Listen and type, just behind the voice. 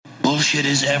Bullshit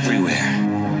is everywhere.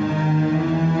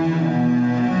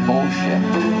 Bullshit.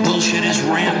 Bullshit is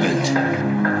rampant.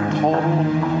 Total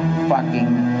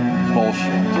fucking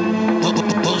bullshit.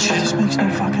 Bullshit This makes no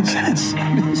fucking sense.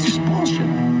 I mean, it's just bullshit.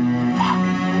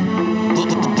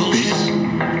 Bullshit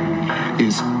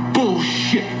Is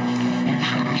bullshit.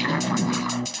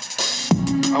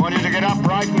 I want you to get up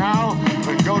right now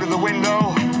and go to the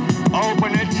window,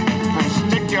 open it,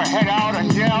 and stick your head out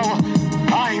and yell,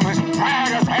 "I'm as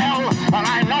bad as hell, and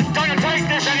I'm not going to take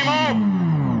this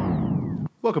anymore!"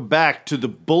 Welcome back to the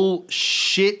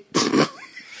bullshit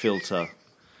filter.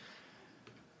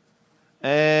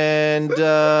 And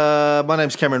my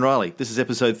name's Cameron Riley. This is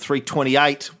episode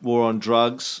 328, War on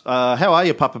Drugs. How are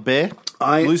you, Papa Bear?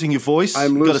 Losing your voice?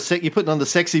 You're putting on the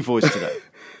sexy voice today.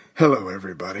 Hello,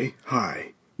 everybody.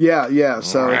 Hi. Yeah.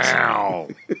 So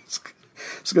it's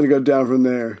going to go down from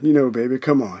there. You know, baby.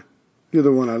 Come on. You're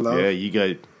the one I love. Yeah, you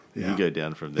go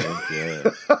down from there. Yeah.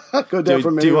 Go down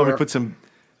from Do you want me anywhere. to put some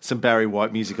Barry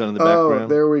White music on in the background? Oh,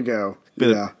 there we go.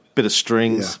 Bit of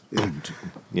strings.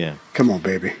 Yeah. Come on,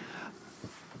 baby.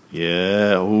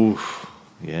 Yeah. Ooh.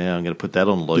 Yeah, I'm going to put that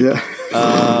on loop. Yeah.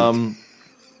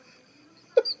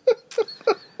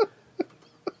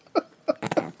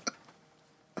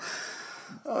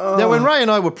 Now, when Ray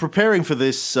and I were preparing for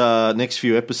this next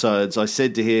few episodes, I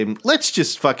said to him, let's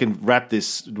just fucking wrap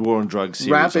this War on Drugs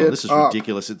series Wrap on. it This is up.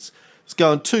 ridiculous. It's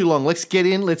going too long. Let's get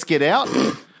in, let's get out.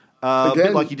 A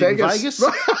bit like you did in Vegas.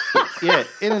 Yeah,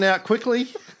 in and out quickly.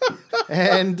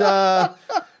 And, but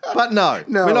no,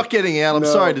 we're not getting out. I'm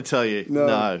sorry to tell you.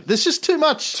 No. There's just too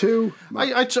much. I'm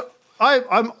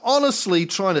honestly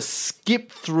trying to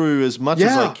skip through as much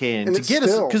as I can to get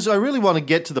us, because I really want to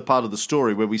get to the part of the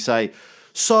story where we say,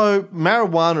 so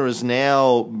marijuana has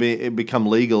now become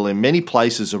legal in many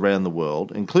places around the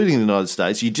world, including the United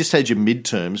States. You just had your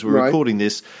midterms. We're recording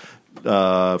this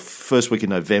first week in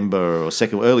November or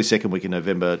early second week in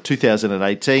November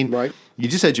 2018. Right. You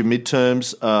just had your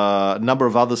midterms. A number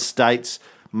of other states,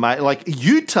 like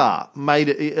Utah, made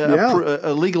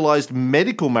a legalized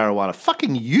medical marijuana.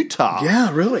 Fucking Utah.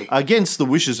 Yeah, really. Against the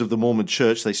wishes of the Mormon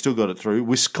Church, they still got it through.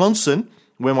 Wisconsin,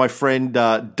 where my friend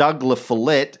Doug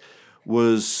LaFollette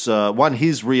won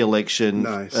his re-election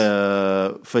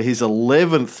for his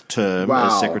 11th term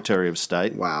as Secretary of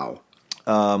State. Wow.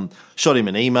 Shot him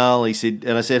an email. He said,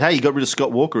 and I said, "Hey, you got rid of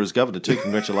Scott Walker as governor too.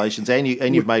 Congratulations, and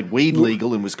you've made weed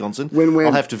legal in Wisconsin. Win-win.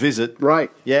 I'll have to visit." Right.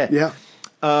 Yeah.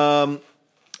 So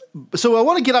I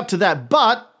want to get up to that,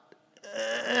 but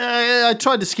I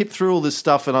tried to skip through all this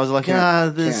stuff, and I was like,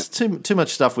 there's too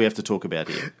much stuff we have to talk about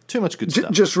here. Too much good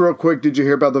stuff. Just real quick, did you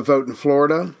hear about the vote in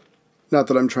Florida? Not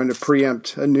that I'm trying to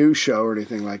preempt a news show or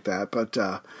anything like that, but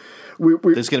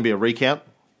there's going to be a recount.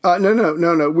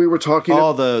 No. We were talking.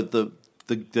 Oh, the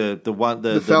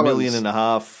million and a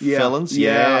half felons.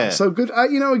 Yeah. So good.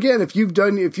 Again, if you've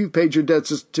paid your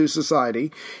debts to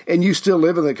society and you still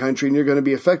live in the country and you're going to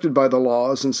be affected by the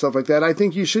laws and stuff like that, I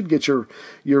think you should get your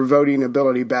voting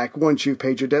ability back once you've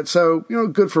paid your debt. So,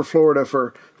 good for Florida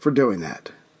for doing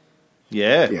that.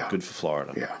 Yeah. Good for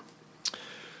Florida. Yeah.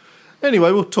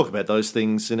 Anyway, we'll talk about those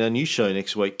things in our news show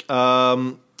next week. In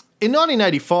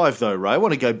 1985, though, Ray, I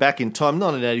want to go back in time.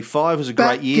 1985 was a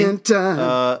great year. Back in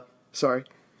time. Sorry.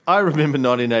 I remember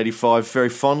 1985 very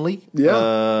fondly.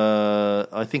 Yeah.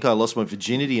 I think I lost my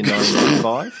virginity in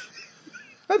 1985.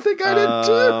 I think I did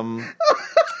too.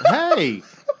 Hey,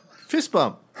 fist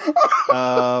bump.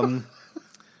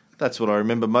 That's what I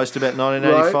remember most about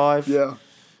 1985. Right?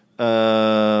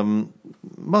 Yeah.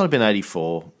 Might have been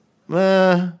 84.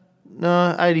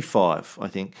 No, 85, I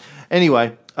think.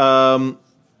 Anyway, went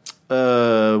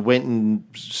and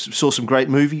saw some great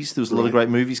movies. There was a lot of great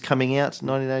movies coming out in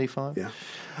 1985. Yeah.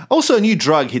 Also, a new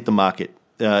drug hit the market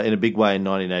in a big way in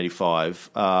 1985.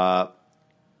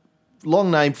 Long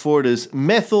name for it is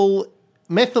methylene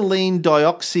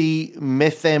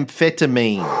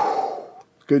dioxymethamphetamine.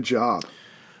 Good job.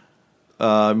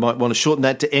 Might want to shorten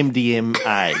that to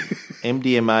MDMA.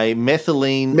 MDMA,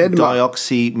 methylene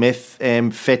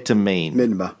dioxymethamphetamine.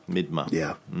 Midma.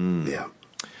 Yeah. Yeah.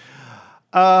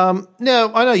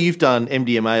 Now, I know you've done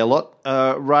MDMA a lot.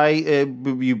 Ray,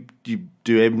 you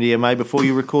do MDMA before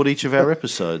you record each of our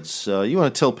episodes. You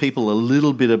want to tell people a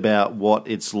little bit about what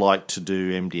it's like to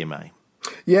do MDMA?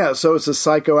 Yeah, so it's a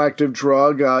psychoactive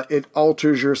drug. It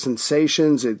alters your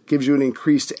sensations. It gives you an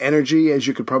increased energy, as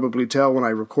you could probably tell when I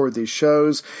record these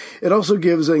shows. It also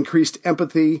gives increased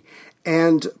empathy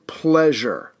and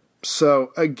pleasure.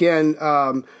 So again,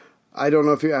 I don't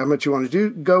know how much you want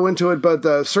to go into it,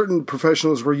 but certain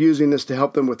professionals were using this to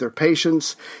help them with their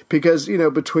patients because,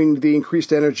 between the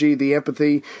increased energy, the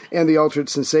empathy, and the altered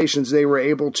sensations, they were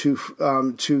able to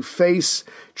face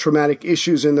traumatic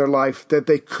issues in their life that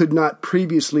they could not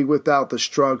previously without this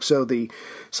drug. So the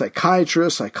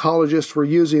psychiatrists, psychologists were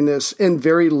using this in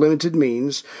very limited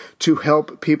means to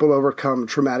help people overcome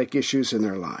traumatic issues in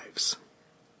their lives.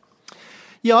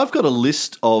 Yeah, I've got a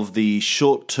list of the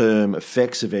short-term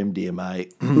effects of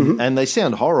MDMA, and they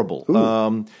sound horrible.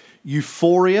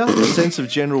 Euphoria, a sense of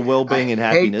general well-being and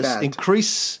happiness,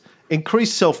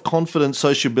 increase self-confidence,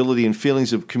 sociability, and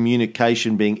feelings of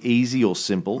communication being easy or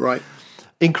simple. Right.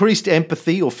 Increased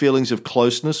empathy or feelings of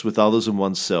closeness with others and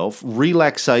oneself,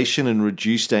 relaxation and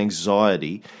reduced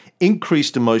anxiety,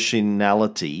 increased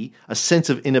emotionality, a sense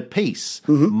of inner peace,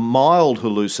 mild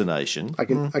hallucination. I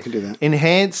can do that.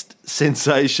 Enhanced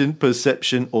sensation,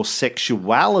 perception, or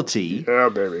sexuality. Yeah,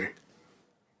 baby.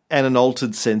 And an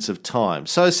altered sense of time.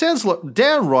 So it sounds like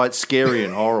downright scary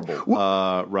and horrible,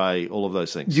 Ray, all of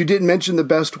those things. You didn't mention the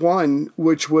best one,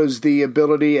 which was the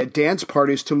ability at dance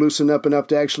parties to loosen up enough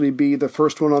to actually be the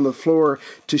first one on the floor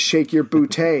to shake your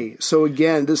bootay. So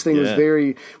again, this thing was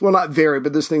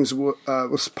but this thing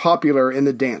was popular in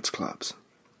the dance clubs.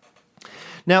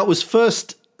 Now, it was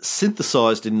first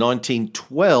synthesized in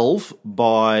 1912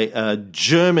 by a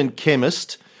German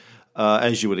chemist,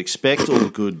 as you would expect, all the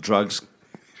good drugs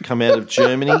come out of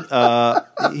Germany.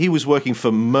 He was working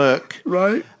for Merck,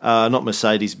 right? Not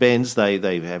Mercedes-Benz.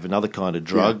 They have another kind of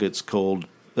drug. Yeah. It's called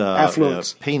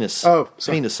affluence. Penis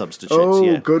substitutes.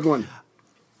 Oh, good one.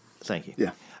 Thank you.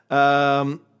 Yeah.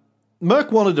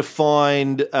 Merck wanted to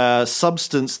find a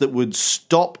substance that would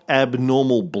stop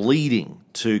abnormal bleeding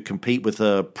to compete with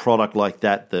a product like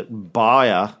that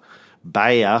Bayer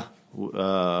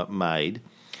made.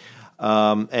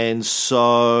 And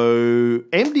so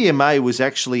MDMA was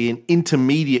actually an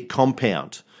intermediate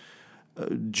compound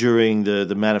during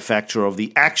the manufacture of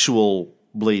the actual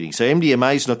bleeding. So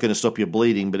MDMA is not going to stop your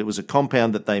bleeding, but it was a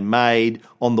compound that they made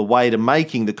on the way to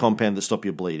making the compound that stop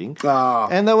your bleeding. Oh.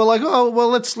 And they were like, oh, well,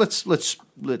 let's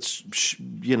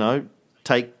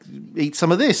eat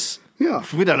some of this. Yeah.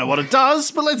 We don't know what it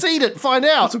does, but let's eat it, find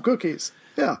out. Some cookies.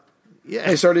 Yeah. Yeah.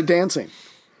 They started dancing.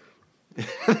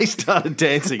 They started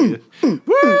dancing. Woo!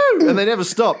 And they never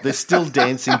stopped. They're still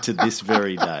dancing to this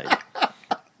very day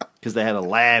because they had a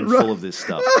lab full of this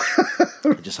stuff.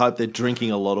 I just hope they're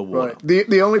drinking a lot of water. Right.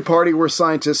 The only party where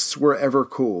scientists were ever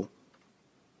cool.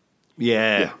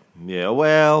 Yeah.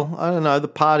 Well, I don't know. The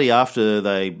party after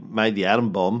they made the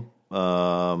atom bomb.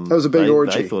 That was a big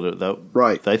orgy. They thought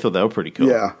they thought they were pretty cool.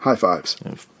 Yeah, high fives.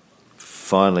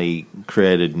 Finally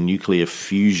created nuclear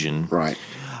fusion. Right.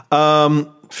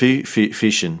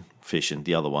 Fission,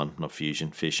 the other one, not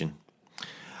fusion, fission.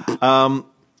 But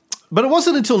it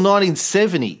wasn't until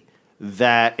 1970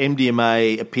 that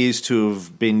MDMA appears to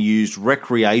have been used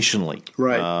recreationally.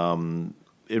 Right.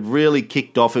 It really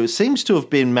kicked off. It seems to have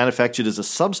been manufactured as a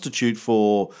substitute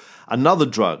for another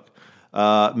drug,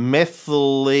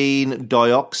 methylene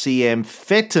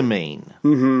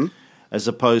dioxyamphetamine. As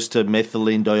opposed to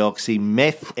methylene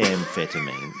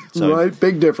dioxymethamphetamine. So right,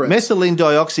 big difference. Methylene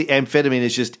dioxyamphetamine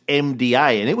is just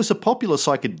MDA, and it was a popular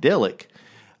psychedelic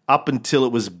up until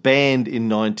it was banned in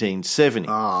 1970.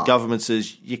 Government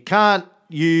says you can't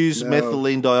use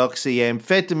methylene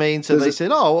dioxyamphetamine, so they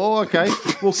said, okay,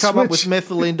 we'll come up with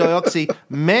methylene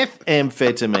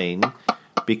dioxymethamphetamine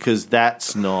because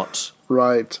that's not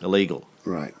illegal.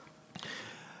 Right.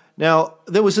 Now,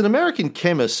 there was an American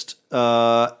chemist,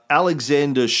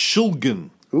 Alexander Shulgin,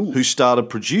 who started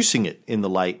producing it in the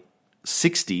late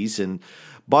 60s. And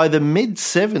by the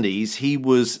mid-70s, he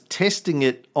was testing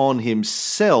it on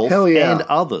himself and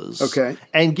others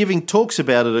and giving talks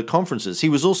about it at conferences. He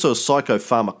was also a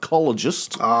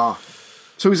psychopharmacologist.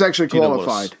 So he's actually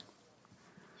qualified.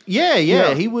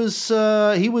 Yeah. He was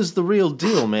the real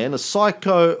deal, man. A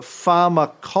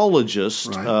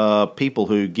psychopharmacologist, people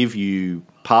who give you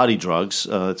party drugs.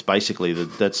 It's basically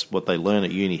that's what they learn at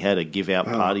uni, how to give out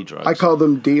party drugs. I call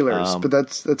them dealers, but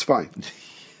that's fine.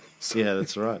 Yeah,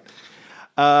 that's right.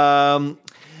 And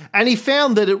he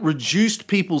found that it reduced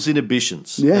people's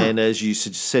inhibitions. Yeah. And as you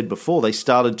said before, they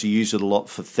started to use it a lot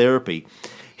for therapy.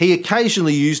 He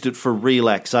occasionally used it for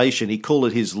relaxation. He called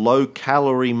it his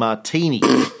low-calorie martini.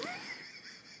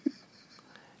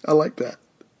 I like that.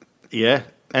 Yeah.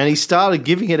 And he started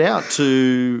giving it out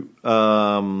to...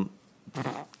 I was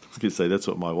going to say that's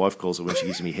what my wife calls it when she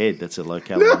gives me head. That's a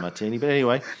low-calorie martini. But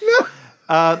anyway,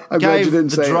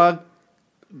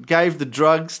 gave the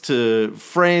drugs to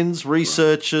friends,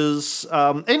 researchers,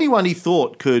 anyone he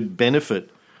thought could benefit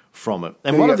from it.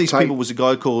 And one of these people was a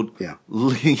guy called... Yeah.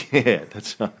 Yeah,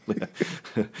 that's right.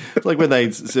 It's like when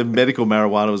they said medical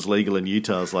marijuana was legal in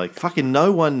Utah. It's like, fucking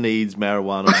no one needs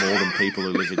marijuana more than people who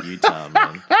live in Utah,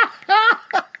 man.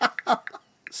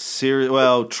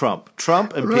 Well, Trump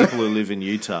and people who live in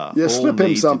Utah all slip need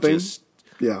him something. to just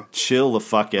chill the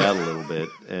fuck out a little bit.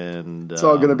 And it's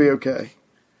all going to be okay.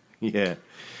 Yeah.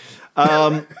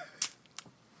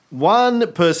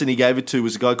 One person he gave it to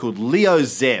was a guy called Leo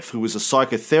Zeff, who was a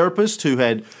psychotherapist who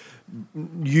had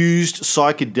used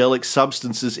psychedelic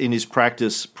substances in his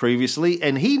practice previously,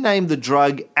 and he named the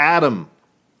drug Adam.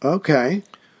 Okay.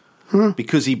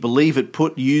 Because he believed it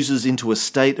put users into a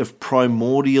state of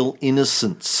primordial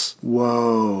innocence.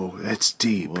 Whoa, that's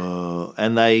deep. Whoa.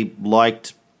 And they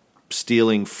liked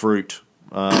stealing fruit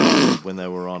when they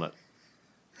were on it.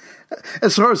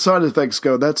 As far as side effects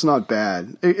go, that's not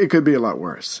bad. It could be a lot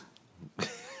worse.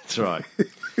 That's right.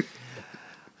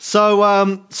 So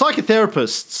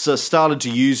psychotherapists started to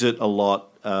use it a lot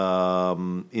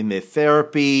in their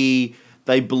therapy.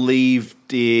 They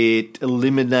believed it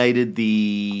eliminated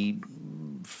the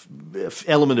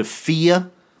element of fear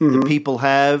that people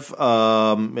have,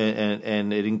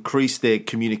 and it increased their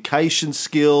communication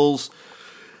skills.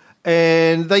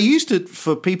 And they used it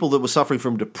for people that were suffering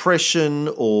from depression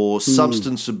or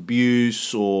substance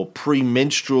abuse or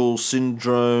premenstrual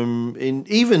syndrome, and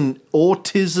even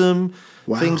autism,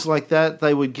 things like that.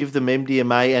 They would give them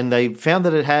MDMA, and they found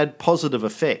that it had positive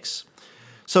effects.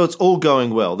 So it's all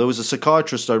going well. There was a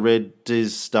psychiatrist, I read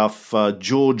his stuff,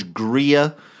 George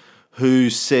Greer,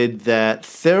 who said that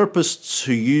therapists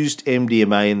who used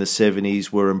MDMA in the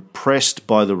 70s were impressed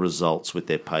by the results with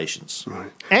their patients.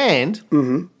 Right.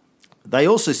 And they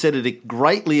also said it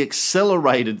greatly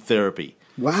accelerated therapy.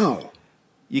 Wow.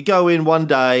 You go in one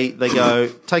day, they go,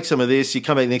 take some of this, you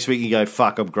come back next week and you go,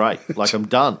 fuck, I'm great. Like, I'm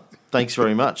done. Thanks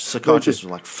very much. Psychiatrists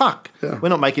were like, fuck, we're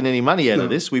not making any money out of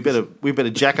this. We better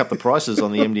jack up the prices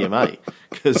on the MDMA,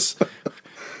 because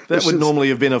that would normally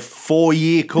have been a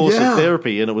 4-year course of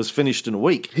therapy, and it was finished in a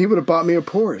week. He would have bought me a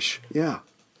Porsche. Yeah.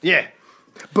 Yeah.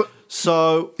 But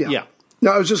so, yeah.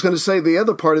 No, I was just going to say the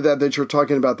other part of that you're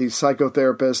talking about, these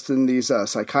psychotherapists and these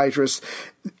psychiatrists.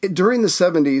 During the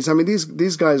 70s, I mean,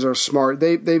 these guys are smart.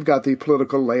 They've got the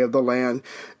political lay of the land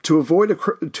to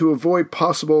avoid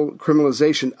possible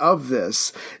criminalization of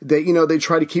this. They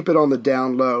try to keep it on the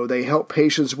down low. They help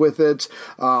patients with it,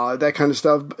 that kind of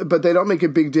stuff. But they don't make a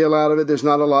big deal out of it. There's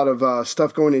not a lot of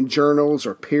stuff going in journals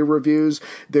or peer reviews.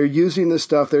 They're using this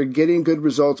stuff. They're getting good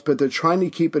results, but they're trying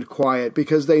to keep it quiet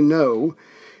because they know,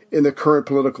 in the current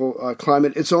political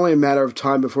climate, it's only a matter of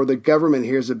time before the government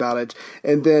hears about it,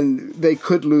 and then they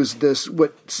could lose this,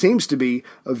 what seems to be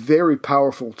a very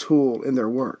powerful tool in their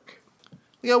work.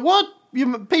 Yeah, what?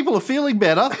 People are feeling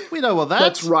better. We know what that's.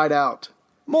 That's right out.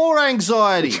 More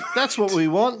anxiety. That's what we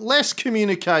want. Less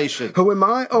communication. Who am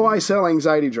I? Oh, I sell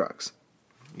anxiety drugs.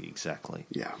 Exactly.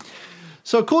 Yeah.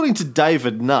 So according to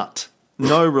David Nutt,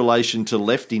 no relation to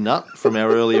Lefty Nutt from our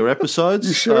earlier episodes.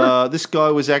 You sure? This guy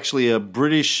was actually a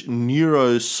British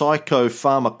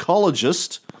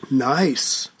neuropsychopharmacologist.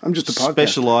 Nice. I'm just a podcast.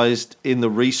 Specialised in the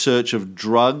research of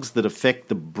drugs that affect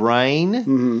the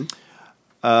brain.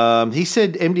 He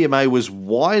said MDMA was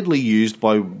widely used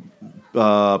by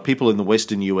people in the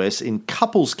Western US in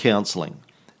couples counselling,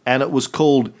 and it was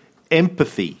called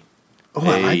empathy. Oh,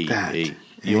 I like that.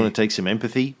 You want to take some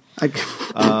empathy?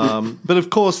 But of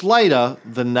course, later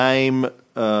the name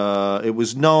it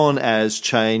was known as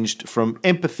changed from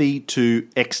empathy to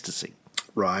ecstasy.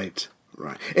 Right.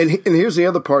 And here's the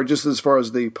other part, just as far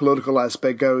as the political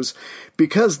aspect goes,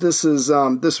 because this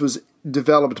was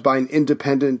developed by an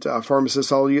independent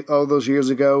pharmacist all those years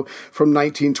ago, from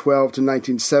 1912 to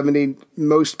 1970.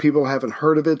 Most people haven't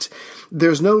heard of it.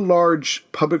 There's no large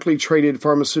publicly traded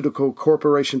pharmaceutical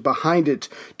corporation behind it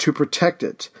to protect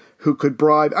it, who could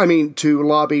to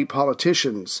lobby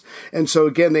politicians. And so,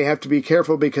 again, they have to be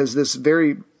careful because this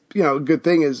very, good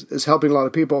thing is helping a lot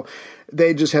of people.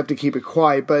 They just have to keep it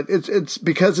quiet. But it's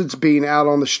because it's being out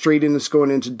on the street and it's going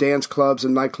into dance clubs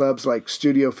and nightclubs like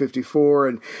Studio 54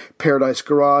 and Paradise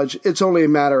Garage. It's only a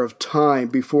matter of time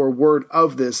before word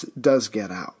of this does get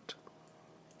out.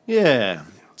 Yeah.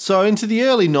 So into the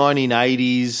early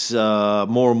 1980s,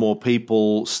 more and more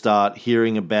people start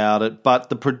hearing about it, but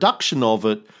the production of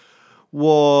it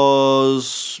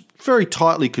was very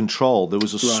tightly controlled. There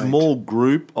was a small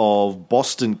group of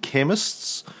Boston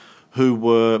chemists who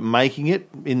were making it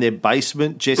in their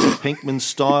basement, Jesse Pinkman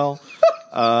style.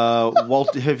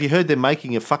 Have you heard they're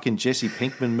making a fucking Jesse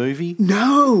Pinkman movie?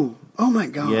 No. Oh, my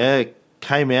God. Yeah.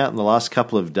 came out in the last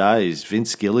couple of days.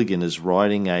 Vince Gilligan is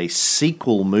writing a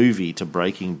sequel movie to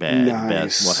Breaking Bad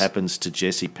about what happens to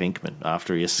Jesse Pinkman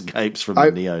after he escapes from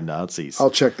the neo-Nazis. I'll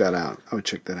check that out.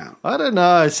 I don't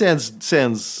know. It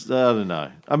sounds. I don't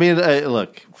know. I mean,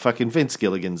 look, fucking Vince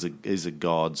Gilligan is a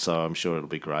god, so I'm sure it'll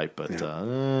be great. But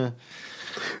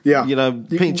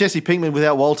Jesse Pinkman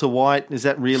without Walter White, is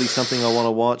that really something I want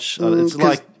to watch? It's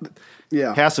like.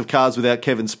 Yeah. House of Cards without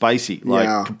Kevin Spacey,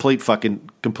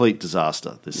 complete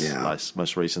disaster this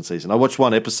most recent season. I watched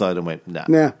one episode and went,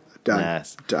 done.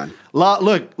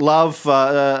 Love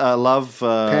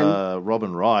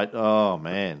Robin Wright. Oh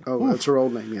man, that's her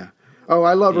old name. Yeah. Oh,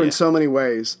 I love her in so many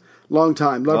ways. Long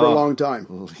time, love her long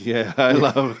time. Yeah, I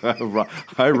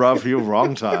love you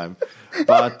wrong time,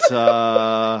 but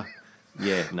the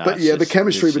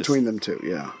chemistry between them two.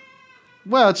 Yeah.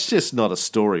 Well, it's just not a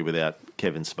story without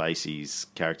Kevin Spacey's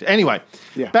character. Anyway,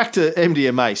 back to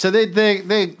MDMA. So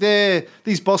they're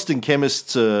these Boston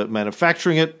chemists are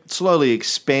manufacturing it, slowly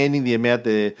expanding the amount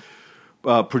they're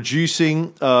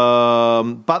producing,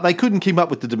 but they couldn't keep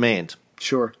up with the demand.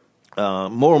 Sure.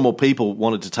 More and more people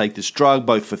wanted to take this drug,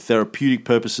 both for therapeutic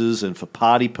purposes and for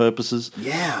party purposes.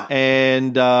 Yeah.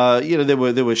 And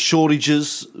there were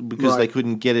shortages because they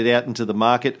couldn't get it out into the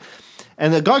market.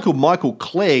 And a guy called Michael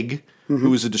Clegg, who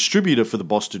was a distributor for the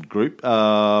Boston group,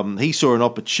 he saw an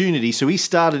opportunity, so he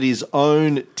started his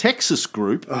own Texas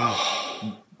group,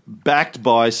 backed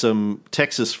by some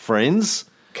Texas friends.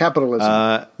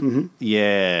 Capitalism.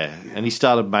 Yeah, and he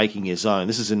started making his own.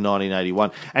 This is in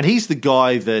 1981. And he's the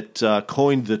guy that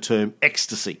coined the term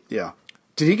ecstasy. Yeah.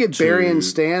 Did he get Barry and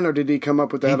Stan, or did he come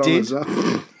up with that on his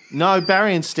own? No,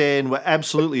 Barry and Stan were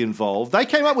absolutely involved. They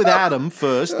came up with Adam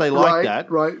first. They liked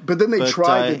that. Right, but then they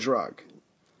tried the drug.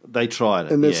 They tried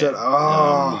it. And they said,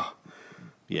 that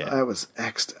was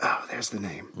there's the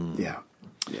name. Yeah.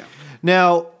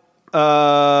 Now,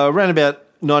 around about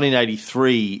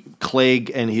 1983, Clegg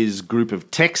and his group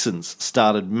of Texans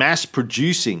started mass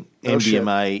producing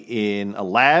MDMA in a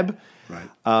lab. Right.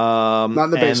 Not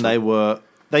in the basement. And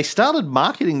they started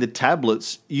marketing the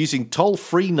tablets using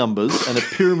toll-free numbers and a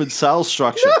pyramid sales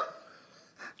structure.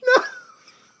 No.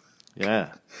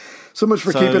 Yeah. So much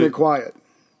for keeping it quiet.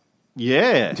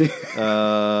 Yeah. Those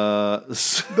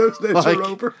days are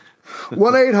over.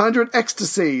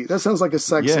 1-800-ECSTASY. That sounds like a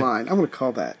sex line. I'm going to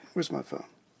call that. Where's my phone?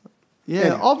 Yeah,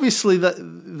 anyway. Obviously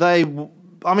they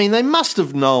must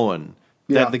have known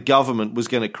that the government was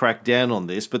going to crack down on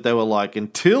this, but they were like,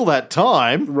 until that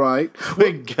time, we're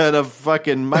going to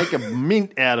fucking make a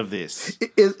mint out of this.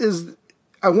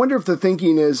 I wonder if the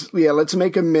thinking is, let's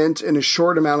make a mint in a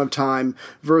short amount of time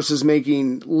versus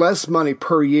making less money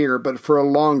per year, but for a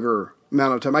longer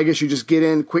amount of time. I guess you just get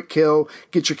in, quick kill,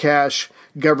 get your cash,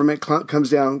 government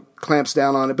clamps down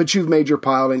on it, but you've made your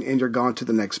pile and you're gone to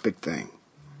the next big thing.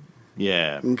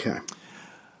 Yeah. Okay.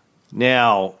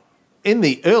 Now, in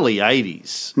the early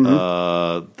 80s,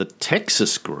 the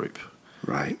Texas group.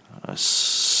 Right.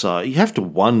 So you have to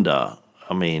wonder,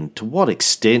 I mean, to what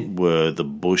extent were the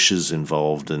Bushes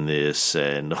involved in this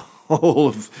and all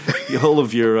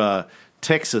of your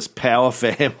Texas power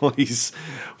families?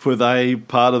 Were they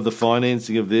part of the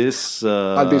financing of this?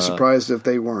 I'd be surprised if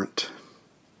they weren't.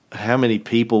 How many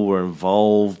people were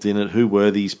involved in it? Who were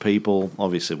these people?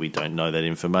 Obviously, we don't know that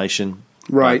information.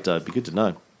 Right. But it'd be good to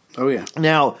know. Oh, yeah.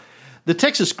 Now, the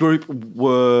Texas group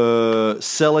were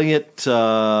selling it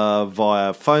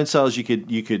via phone sales. You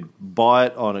could buy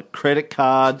it on a credit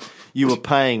card. You were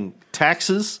paying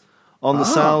taxes on the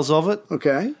sales of it.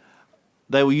 Okay.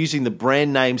 They were using the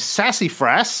brand name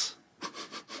Sassafras,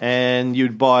 and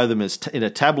you'd buy them in a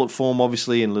tablet form,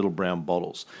 obviously, in little brown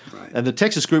bottles. Right. And the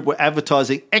Texas group were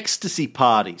advertising ecstasy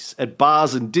parties at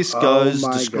bars and discos,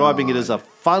 describing it as a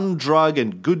fun drug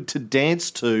and good to dance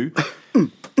to.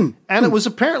 And it was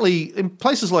apparently in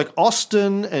places like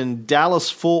Austin and Dallas,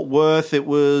 Fort Worth, it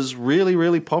was really,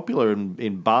 really popular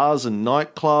in bars and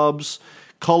nightclubs.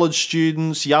 College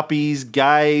students, yuppies,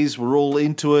 gays were all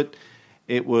into it.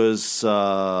 It was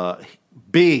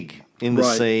big in the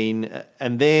scene.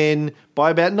 And then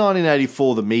by about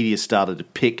 1984, the media started to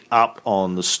pick up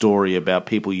on the story about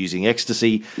people using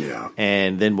ecstasy. Yeah.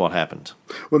 And then what happened?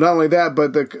 Well, not only that,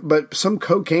 but some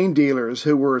cocaine dealers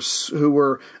who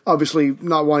were obviously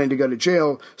not wanting to go to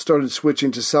jail started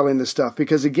switching to selling this stuff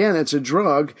because, again, it's a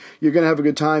drug. You're going to have a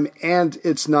good time, and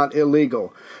it's not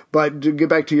illegal. But to get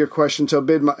back to your question, so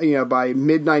by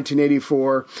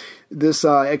mid-1984, this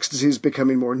ecstasy is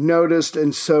becoming more noticed,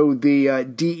 and so the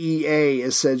DEA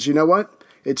says, you know what?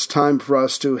 It's time for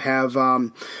us to have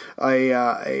a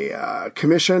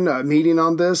commission, a meeting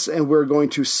on this, and we're going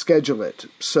to schedule it.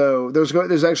 So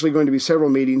there's actually going to be several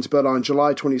meetings, but on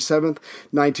July 27th,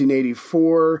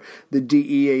 1984, the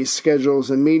DEA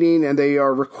schedules a meeting, and they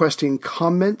are requesting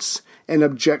comments and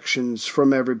objections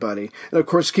from everybody. And of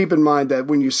course, keep in mind that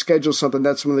when you schedule something,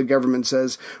 that's when the government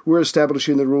says, we're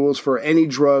establishing the rules for any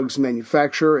drugs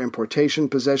manufacture, importation,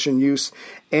 possession, use,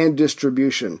 and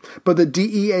distribution. But the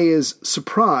DEA is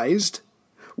surprised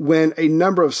when a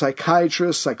number of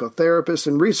psychiatrists, psychotherapists,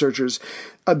 and researchers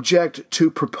object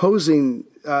to scheduling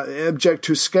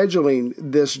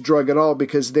this drug at all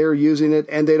because they're using it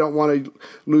and they don't want to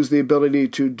lose the ability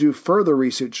to do further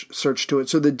research to it.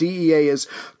 So the DEA is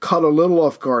caught a little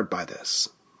off guard by this.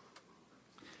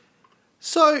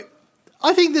 So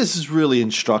I think this is really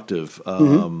instructive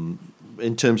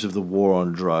in terms of the war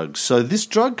on drugs. So this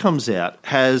drug comes out,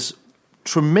 has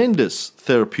tremendous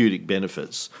therapeutic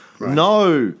benefits,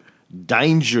 no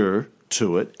danger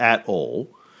to it at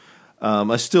all.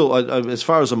 As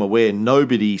far as I'm aware,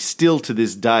 nobody still to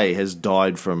this day has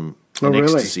died from an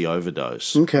ecstasy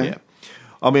overdose. Okay. Yeah.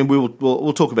 I mean,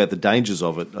 we'll talk about the dangers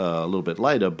of it a little bit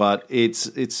later, but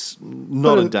it's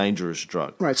not a dangerous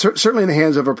drug. Right. Certainly in the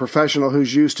hands of a professional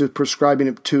who's used to prescribing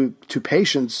it to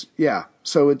patients. Yeah.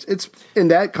 So it's in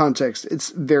that context, it's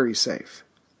very safe.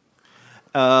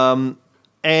 And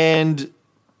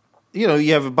you know,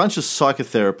 you have a bunch of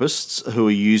psychotherapists who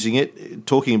are using it,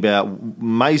 talking about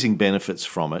amazing benefits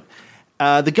from it.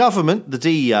 The government, the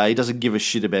DEA, doesn't give a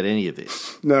shit about any of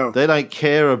this. No. They don't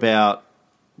care about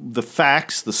the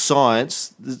facts, the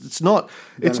science. It's not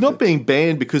being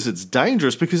banned because it's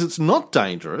dangerous, because it's not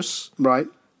dangerous. Right.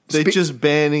 They're just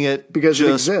banning it because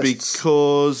just it exists.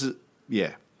 because,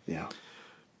 yeah. Yeah.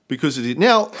 Because it is.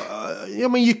 Now, I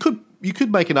mean, you could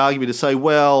make an argument to say,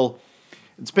 well,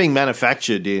 it's being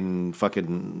manufactured in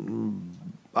fucking,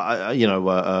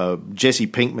 Jesse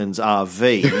Pinkman's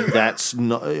RV. That's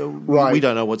not. Right. We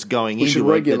don't know what's going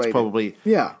into it. That's probably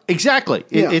exactly.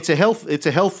 Yeah. It's a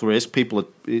health risk. People are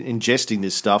ingesting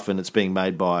this stuff, and it's being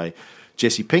made by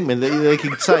Jesse Pinkman. They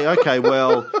could say, okay,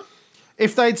 well,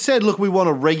 if they'd said, look, we want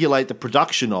to regulate the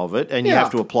production of it, and you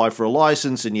have to apply for a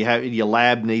license, and your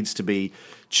lab needs to be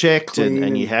checked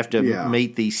and you have to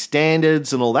meet these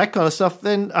standards and all that kind of stuff,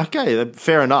 then okay,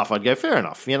 fair enough. I'd go, fair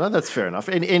enough. You know, that's fair enough.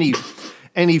 And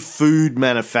any food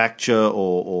manufacturer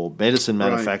or medicine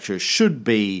manufacturer should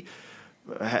be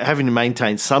having to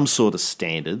maintain some sort of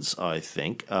standards, I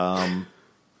think. Right.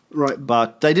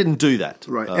 But they didn't do that.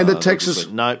 Right. And the Texas...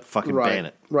 no, fucking ban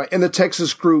it. Right. And the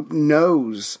Texas group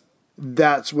knows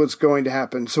that's what's going to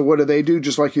happen. So what do?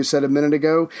 Just like you said a minute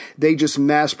ago, they just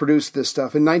mass produced this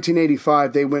stuff. In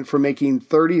 1985, they went from making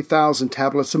 30,000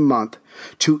 tablets a month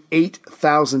to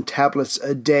 8,000 tablets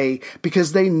a day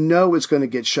because they know it's going to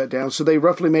get shut down. So they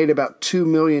roughly made about 2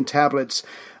 million tablets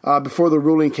before the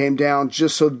ruling came down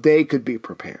just so they could be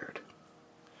prepared.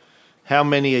 How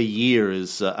many a year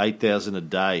is 8,000 a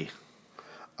day?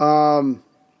 I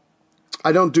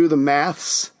don't do the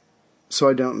maths, so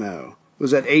I don't know.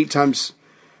 Was that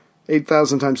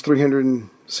 8,000 times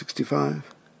 365?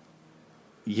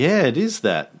 Yeah, it is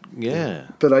that. Yeah.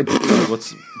 But I...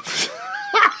 What's...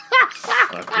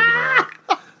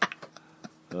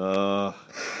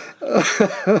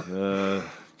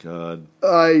 God.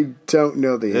 I don't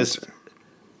know the answer.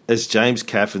 As James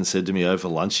Caffin said to me over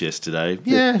lunch yesterday,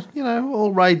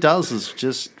 all Ray does is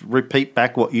just repeat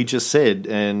back what you just said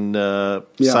and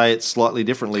say it slightly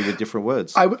differently with different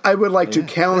words. I would like to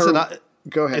counter...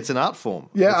 Go ahead. It's an art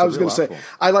form. Yeah, I was going to say,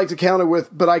 I like to counter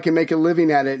with, but I can make a living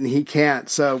at it, and he can't.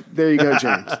 So there you go,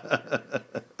 James.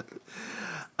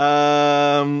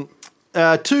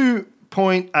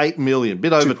 2.8 million,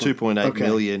 bit over 2.8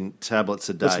 million tablets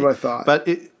a day. That's what I thought. But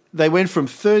they went from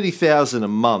 30,000 a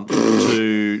month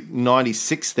to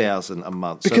 96,000 a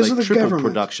month. Because so of the tripled government.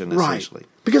 Production, essentially.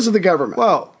 Because of the government.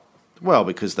 Well,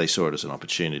 because they saw it as an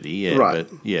opportunity, yeah. Right.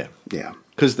 But yeah.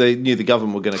 Because they knew the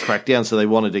government were going to crack down, so they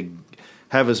wanted to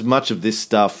have as much of this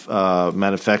stuff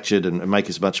manufactured and make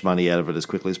as much money out of it as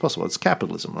quickly as possible. It's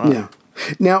capitalism, right? Yeah.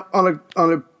 Now, on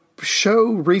a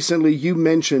show recently, you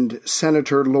mentioned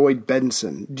Senator Lloyd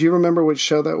Bentsen. Do you remember which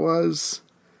show that was?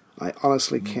 I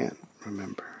honestly can't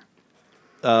remember.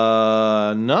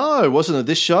 No, wasn't it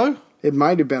this show? It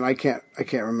might have been. I can't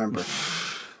remember.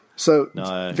 So,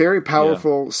 very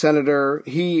powerful senator.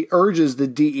 He urges the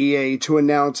DEA to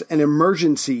announce an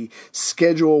emergency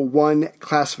Schedule 1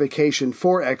 classification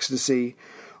for ecstasy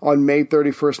on May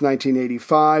 31st,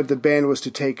 1985. The ban was to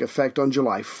take effect on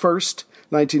July 1st,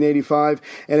 1985.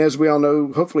 And as we all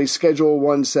know, hopefully Schedule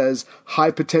 1 says high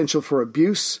potential for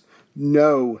abuse,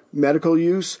 no medical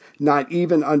use, not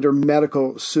even under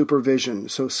medical supervision.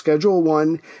 So Schedule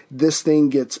 1, this thing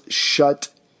gets shut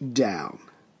down.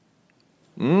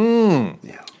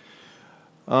 Yeah.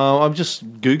 I'm just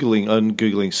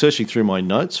searching through my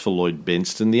notes for Lloyd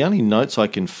Benston. The only notes I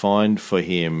can find for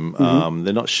him,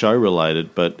 they're not show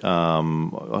related, but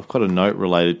I've got a note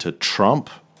related to Trump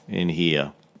in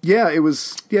here. Yeah, it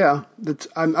was. Yeah,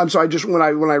 I'm sorry. Just when I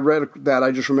read that,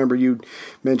 I just remember you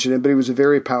mentioned it. But he was a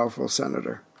very powerful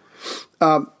senator.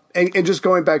 And just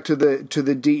going back to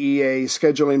the DEA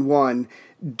scheduling 1.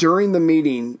 During the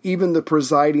meeting, even the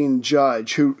presiding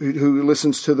judge who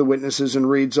listens to the witnesses and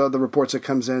reads the reports that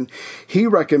comes in, he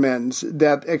recommends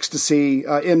that ecstasy,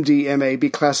 MDMA,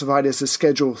 be classified as a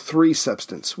Schedule 3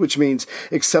 substance, which means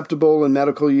acceptable in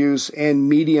medical use and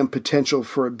medium potential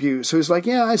for abuse. So he's like,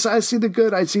 yeah, I see the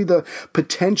good. I see the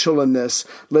potential in this.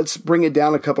 Let's bring it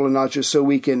down a couple of notches so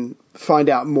we can find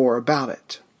out more about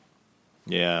it.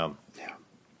 Yeah.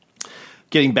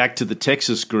 Getting back to the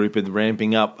Texas group and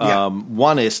ramping up,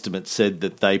 one estimate said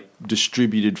that they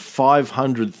distributed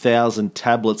 500,000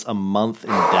 tablets a month in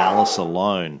Dallas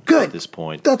alone at this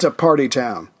point. That's a party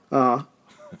town. God.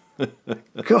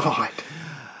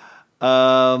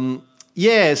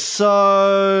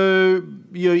 So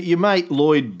your mate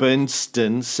Lloyd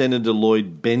Benston, Senator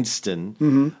Lloyd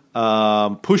Benston,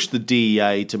 pushed the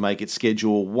DEA to make it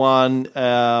Schedule 1,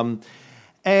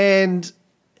 and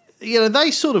they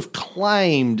sort of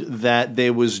claimed that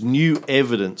there was new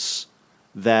evidence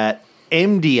that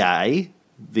MDA,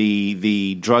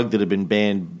 the drug that had been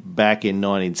banned back in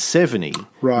 1970,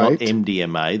 not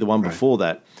MDMA, the one before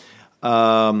that,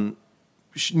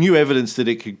 new evidence that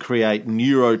it could create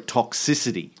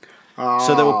neurotoxicity.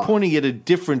 So they were pointing at a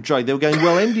different drug. They were going,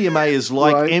 well, MDMA is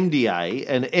like MDA,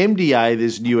 and MDA,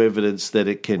 there's new evidence that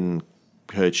it can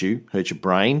hurt your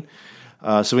brain.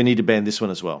 So we need to ban this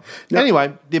one as well.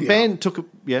 Anyway, the ban took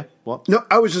what? No,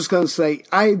 I was just going to say,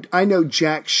 I know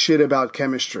jack shit about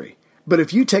chemistry. But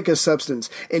if you take a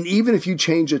substance, and even if you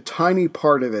change a tiny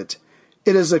part of it,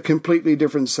 it is a completely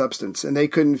different substance. And they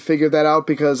couldn't figure that out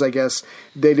because I guess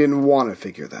they didn't want to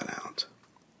figure that out.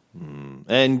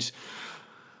 And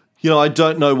I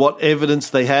don't know what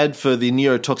evidence they had for the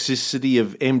neurotoxicity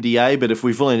of MDA, but if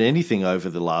we've learned anything over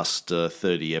the last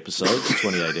 30 episodes,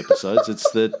 28 episodes, it's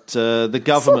that the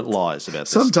government lies about this.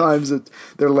 Sometimes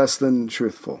they're less than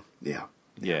truthful. Yeah.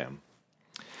 Yeah.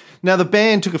 Now, the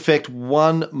ban took effect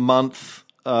 1 month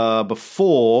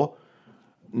before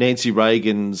Nancy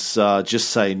Reagan's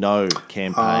Just Say No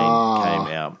campaign came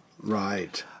out.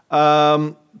 Right.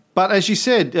 But as you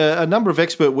said, a number of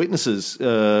expert witnesses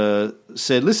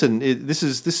said, "Listen, this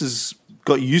has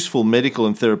got useful medical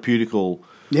and therapeutical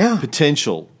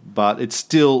potential, but it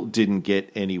still didn't get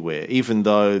anywhere. Even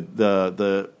though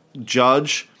the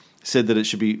judge said that it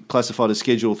should be classified as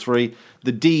Schedule 3,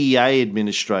 the DEA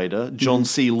administrator, John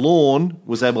C. Lawn,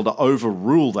 was able to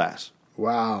overrule that.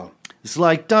 Wow! It's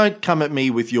like, don't come at me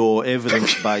with your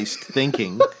evidence-based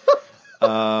thinking."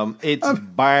 It's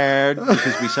bad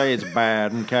because we say it's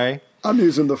bad, okay? I'm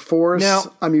using the Force.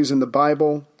 Now, I'm using the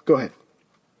Bible. Go ahead.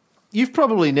 You've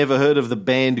probably never heard of the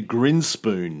band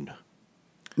Grinspoon.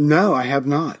 No, I have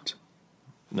not.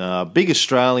 Big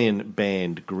Australian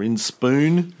band,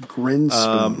 Grinspoon.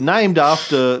 Grinspoon. Named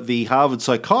after the Harvard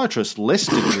psychiatrist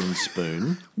Lester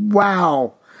Grinspoon.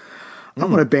 Wow. I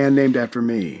want a band named after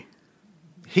me.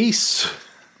 He's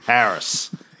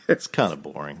Harris. It's kind of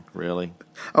boring, really.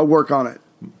 I'll work on it.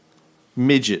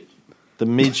 Midget. The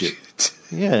midget.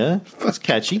 Yeah, that's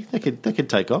catchy. They could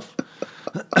take off.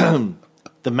 The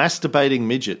masturbating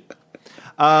midget.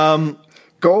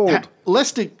 Gold.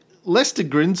 Lester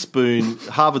Grinspoon,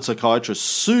 Harvard psychiatrist,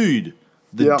 sued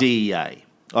the DEA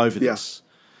over this.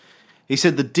 He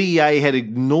said the DEA had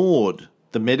ignored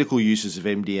the medical uses of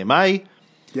MDMA.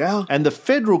 Yeah. And the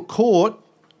federal court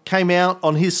came out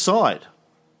on his side.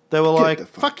 They were like,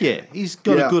 fuck yeah, he's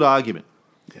got a good argument.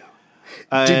 Yeah.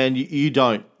 And you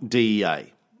don't,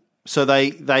 DEA. So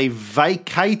they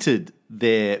vacated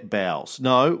their bowels.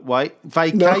 No, wait,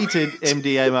 vacated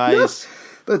MDMA's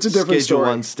that's a different Schedule story.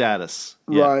 1 status.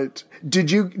 Yeah. Right.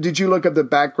 Did you look up the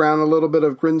background a little bit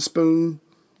of Grinspoon?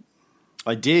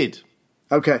 I did.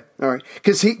 Okay, all right.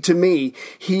 Because to me,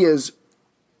 he is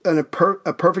a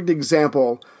perfect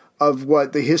example of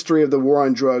what the history of the war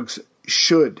on drugs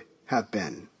should have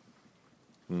been.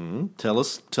 Tell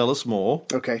us more.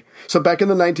 Okay. So back in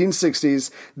the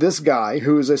 1960s, this guy,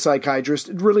 who was a psychiatrist,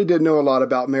 really didn't know a lot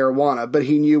about marijuana, but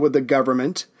he knew what the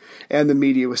government and the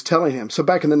media was telling him. So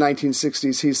back in the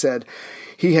 1960s, he said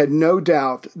he had no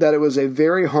doubt that it was a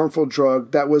very harmful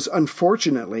drug that was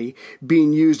unfortunately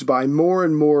being used by more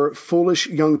and more foolish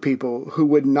young people who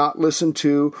would not listen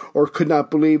to or could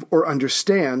not believe or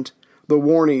understand the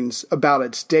warnings about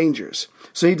its dangers.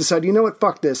 So he decided, you know what,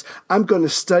 fuck this. I'm going to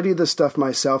study the stuff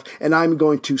myself, and I'm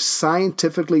going to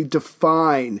scientifically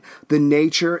define the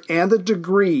nature and the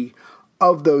degree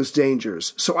of those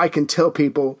dangers so I can tell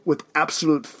people with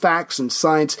absolute facts and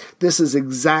science, this is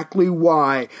exactly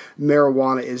why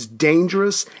marijuana is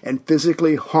dangerous and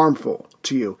physically harmful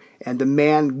to you. And the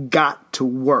man got to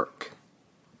work.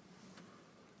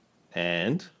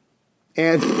 And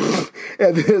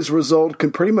his result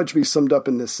can pretty much be summed up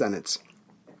in this sentence.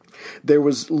 There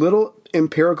was little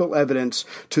empirical evidence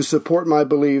to support my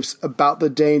beliefs about the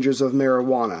dangers of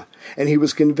marijuana, and he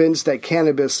was convinced that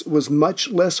cannabis was much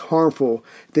less harmful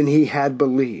than he had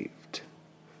believed.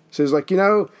 So he's like,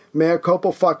 mea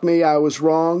culpa, fuck me, I was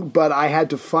wrong, but I had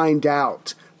to find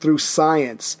out through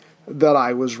science that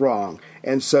I was wrong.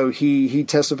 And so he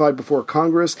testified before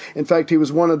Congress. In fact, he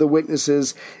was one of the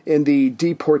witnesses in the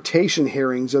deportation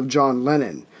hearings of John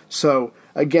Lennon. So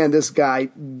again, this guy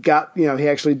got, he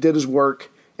actually did his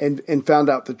work and found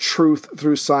out the truth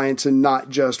through science and not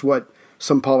just what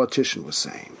some politician was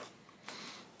saying.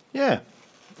 Yeah.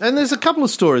 And there's a couple of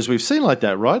stories we've seen like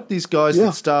that, right? These guys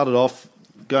that started off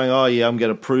going, oh, yeah, I'm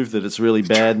going to prove that it's really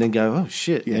bad, and then go, oh,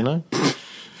 shit, You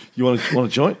want a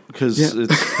joint? Because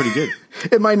it's pretty good.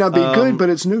 It might not be good,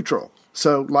 but it's neutral.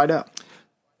 So light up.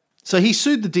 So he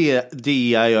sued the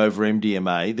DEA over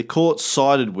MDMA. The court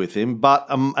sided with him, but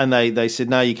and they said,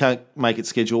 no, you can't make it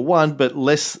Schedule 1. But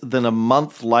less than a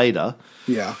month later,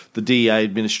 the DEA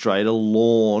administrator,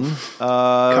 Lorne,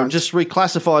 just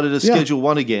reclassified it as Schedule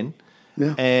 1 again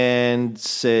and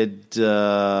said,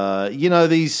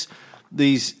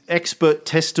 these expert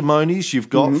testimonies you've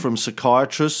got from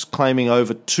psychiatrists claiming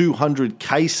over 200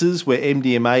 cases where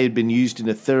MDMA had been used in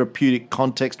a therapeutic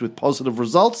context with positive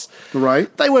results.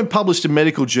 Right. They weren't published in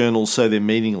medical journals, so they're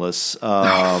meaningless.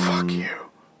 Fuck you.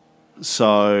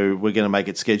 So we're going to make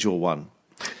it Schedule 1.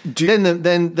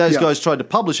 Then those guys tried to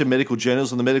publish in medical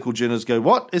journals, and the medical journals go,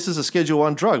 what? This is a Schedule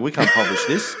 1 drug. We can't publish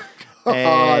this.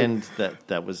 And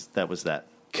that was that.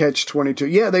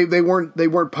 Catch-22. Yeah, they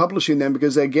weren't publishing them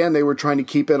because, again, they were trying to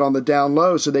keep it on the down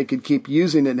low so they could keep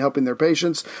using it and helping their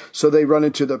patients. So they run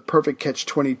into the perfect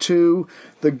catch-22.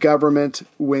 The government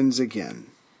wins again.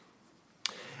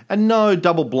 And no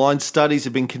double-blind studies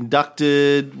have been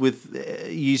conducted with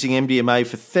using MDMA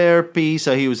for therapy.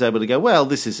 So he was able to go, well,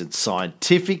 this isn't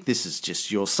scientific. This is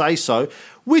just your say-so,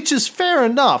 which is fair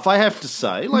enough, I have to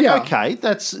say. Okay,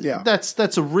 that's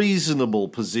a reasonable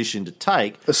position to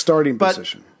take. A starting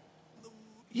position.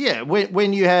 Yeah,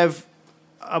 when you have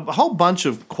a whole bunch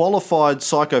of qualified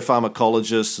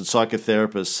psychopharmacologists and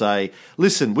psychotherapists say,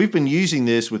 listen, we've been using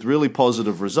this with really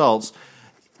positive results.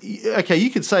 Okay,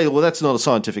 you could say, well, that's not a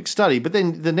scientific study, but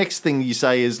then the next thing you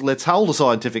say is, let's hold a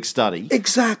scientific study.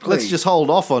 Exactly. Let's just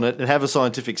hold off on it and have a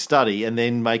scientific study and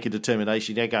then make a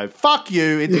determination. They go, fuck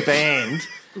you, it's banned.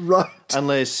 Right.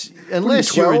 Unless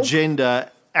your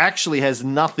agenda actually has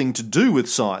nothing to do with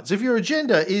science. If your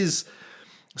agenda is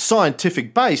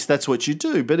scientific based, that's what you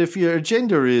do. But if your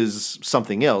agenda is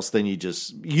something else, then you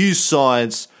just use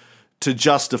science to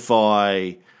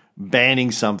justify banning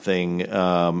something,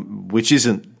 which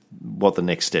isn't what the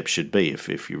next step should be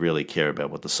if you really care about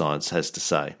what the science has to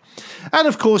say. And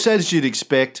of course, as you'd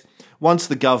expect, once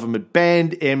the government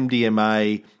banned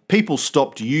MDMA, people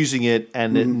stopped using it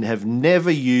and have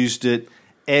never used it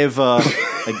ever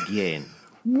again.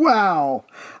 Wow.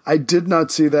 I did not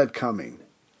see that coming.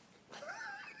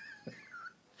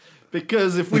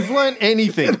 Because if we've learned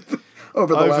anything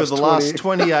over the last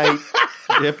 28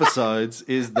 episodes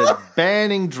is that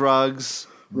banning drugs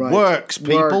works,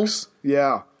 people. Works.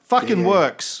 Yeah. Fucking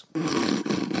works.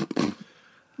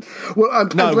 Well,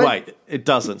 wait, it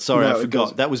doesn't. Sorry, I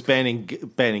forgot. That was banning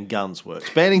guns works.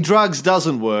 Banning drugs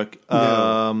doesn't work.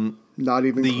 No, not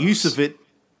even the close. use of it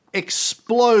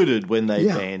exploded when they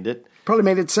banned it. Probably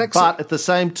made it sexy. But at the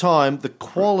same time, the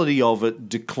quality of it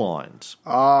declined.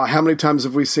 How many times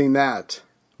have we seen that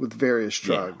with various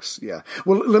drugs? Yeah.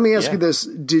 Well, let me ask you this.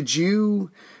 Did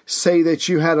you say that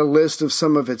you had a list of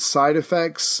some of its side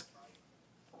effects?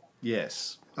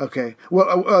 Yes. Okay.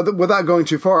 Well, without going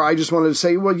too far, I just wanted to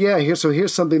say, well, yeah,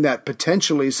 here's something that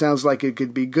potentially sounds like it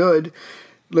could be good.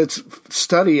 Let's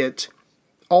study it,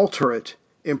 alter it,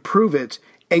 improve it,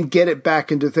 and get it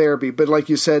back into therapy. But like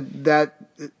you said, that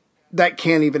that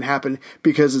can't even happen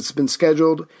because it's been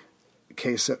scheduled.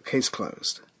 Case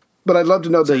closed. But I'd love to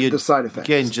know the side effects.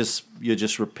 Again, you're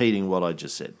just repeating what I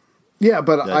just said. Yeah,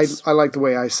 but I like the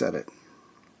way I said it.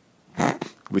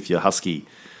 With your husky,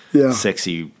 yeah,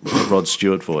 sexy Rod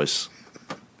Stewart voice.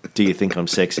 Do you think I'm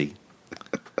sexy?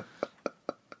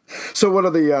 So what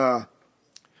are the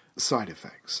side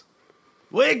effects?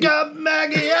 Wake up,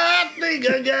 Maggie, I think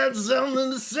I got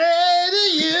something to say to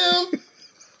you.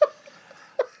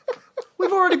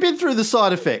 We've already been through the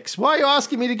side effects. Why are you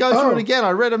asking me to go through it again?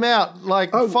 I read them out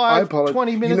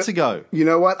 20 minutes ago. You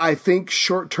know what? I think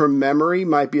short-term memory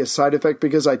might be a side effect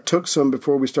because I took some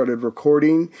before we started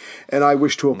recording, and I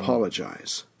wish to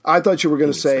apologize. I thought you were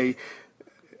going to say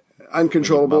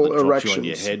uncontrollable your mother erections. Dropped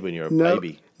you on your head when you were a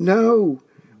baby. No.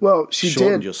 Well, she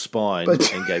shortened did. your spine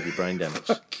and gave you brain damage.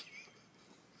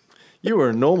 You were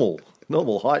a normal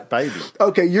height baby.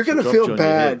 Okay, you're going to feel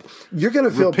bad. You're going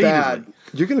to feel bad.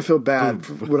 You're going to feel bad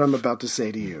for what I'm about to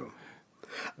say to you.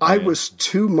 I was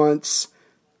 2 months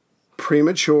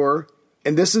premature,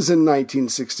 and this is in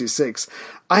 1966.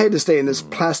 I had to stay in this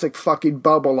plastic fucking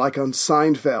bubble like on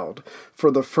Seinfeld for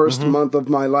the first month of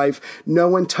my life. No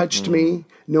one touched me.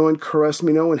 No one caressed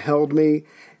me. No one held me.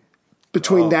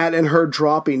 Between that and her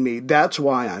dropping me, that's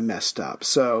why I messed up.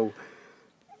 So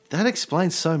that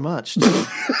explains so much.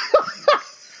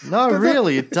 No,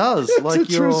 really, it does. It's like a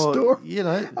true story. You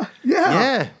know,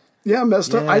 yeah,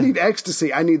 messed up. I need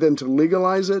ecstasy. I need them to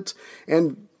legalize it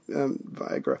and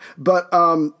Viagra. But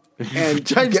and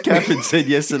James Caffin said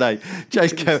yesterday.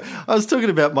 I was talking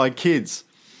about my kids,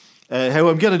 who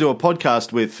I'm going to do a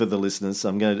podcast with for the listeners.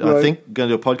 I think going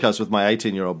to do a podcast with my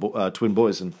 18-year-old twin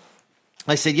boys, and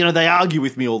they said, they argue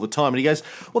with me all the time. And he goes,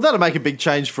 well, that'll make a big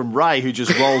change from Ray, who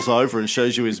just rolls over and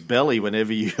shows you his belly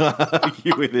whenever you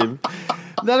argue with him.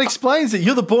 That explains it.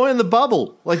 You're the boy in the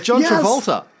bubble, like John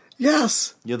Travolta.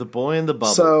 Yes. You're the boy in the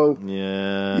bubble. So,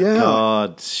 yeah.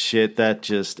 God, shit, that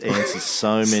just answers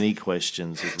so many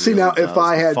questions. See, now, if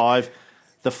I had...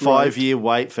 The 5-year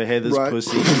wait for Heather's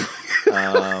pussy. If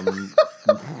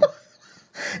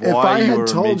I had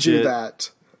told you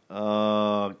that...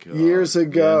 Oh, God. Years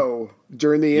ago,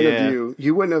 during the interview,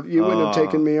 you wouldn't have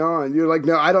taken me on. You're like,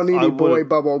 no, I don't need any boy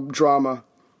bubble drama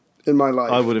in my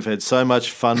life. I would have had so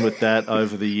much fun with that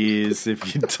over the years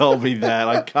if you told me that.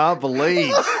 I can't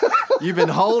believe you've been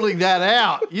holding that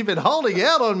out. You've been holding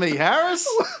out on me, Harris.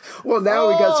 Well, now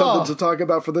we got something to talk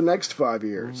about for the next 5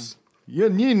 years. Your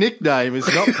new nickname is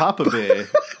not Papa Bear.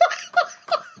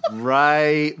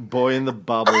 Ray, boy in the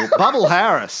bubble. Bubble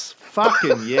Harris.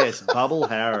 Fucking yes, Bubble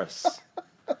Harris.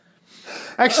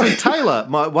 Actually, Taylor,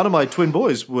 one of my twin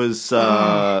boys, was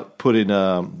put in.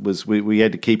 We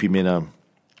had to keep him in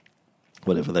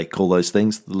whatever they call those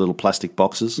things, the little plastic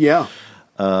boxes. Yeah.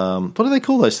 What do they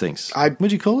call those things?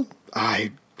 What'd you call it?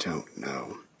 I don't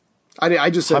know. I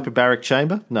just said hyperbaric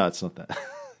chamber. No, it's not that.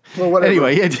 Well, whatever.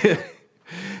 Anyway,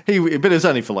 but it was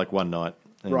only for like one night,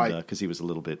 right? Because he was a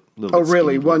little bit. Oh,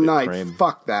 really? One night?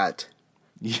 Fuck that.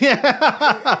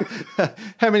 Yeah.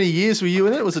 How many years were you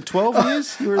in it? Was it 12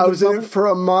 years? I was in it for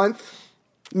a month,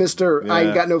 Mr. I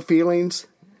ain't got no feelings.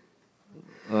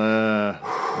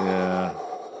 Yeah.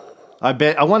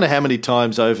 I wonder how many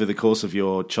times over the course of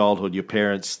your childhood your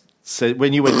parents said,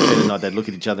 when you went to bed at night, they'd look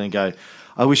at each other and go,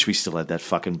 I wish we still had that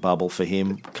fucking bubble for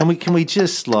him. Can we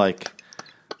just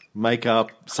make up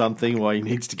something while he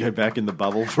needs to go back in the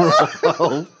bubble for a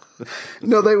while?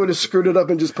 No, they would have screwed it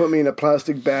up and just put me in a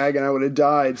plastic bag and I would have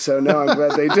died. So no, I'm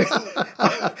glad they did.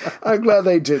 I'm glad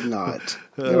they did not.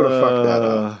 They would have fucked that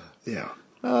up. Yeah.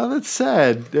 Oh, that's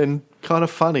sad and kind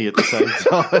of funny at the same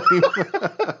time.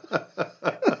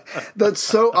 That's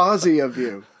so Aussie of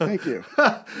you. Thank you.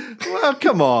 Well,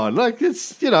 come on.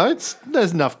 There's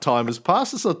enough time has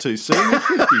passed. It's not too soon. You're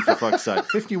 50, for fuck's sake.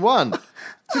 51.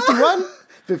 51?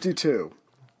 52.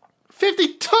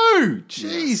 52!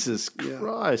 Jesus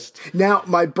Christ. Now,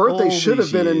 my birthday should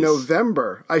have been in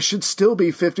November. I should still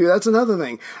be 50. That's another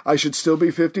thing. I should still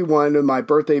be 51 and my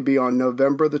birthday be on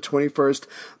November the 21st.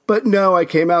 But no, I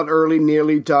came out early,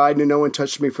 nearly died, and no one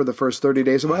touched me for the first 30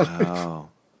 days of my life.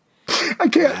 I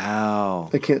can't.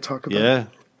 Wow. I can't talk about it.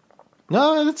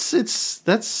 No, that's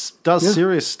does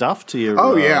serious stuff to your.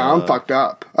 Oh, yeah, I'm fucked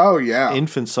up. Oh, yeah.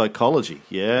 Infant psychology.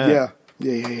 Yeah.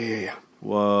 Yeah.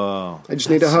 Whoa. I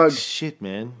just need a hug. Shit,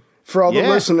 man. For all the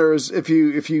listeners, if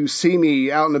you see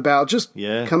me out and about, just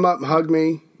come up and hug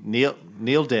me. Kneel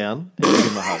down and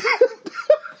give him a hug.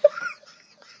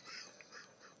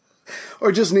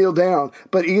 Or just kneel down.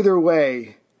 But either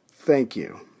way, thank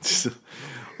you.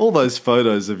 All those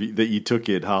photos of you, that you took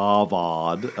at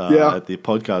Harvard at the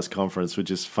podcast conference were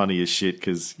just funny as shit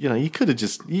because, you could have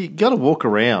you got to walk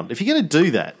around. If you're going to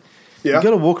do that, Yeah. You've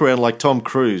got to walk around like Tom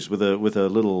Cruise with a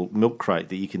little milk crate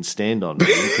that you can stand on.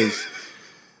 Because,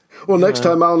 well, next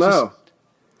time I'll know.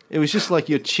 It was just like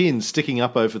your chin sticking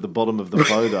up over the bottom of the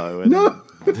photo and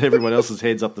everyone else's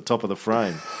head's up the top of the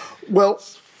frame. Well,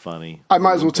 it's funny. I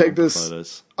might as well take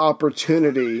this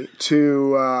opportunity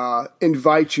to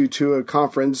invite you to a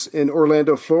conference in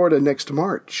Orlando, Florida next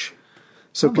March.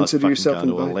 So consider yourself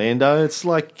invited. Orlando. It's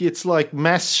like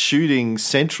mass shooting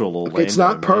central Orlando. Okay, it's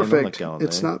not perfect.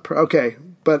 It's not okay,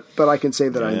 but I can say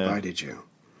that I invited you.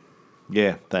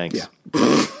 Yeah, thanks. Yeah.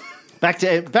 Back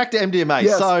to MDMA.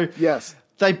 Yes, so yes.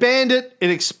 They banned it.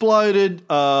 It exploded.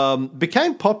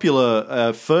 Became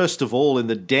popular first of all in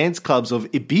the dance clubs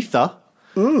of Ibiza,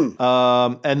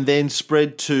 and then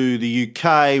spread to the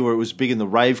UK, where it was big in the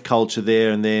rave culture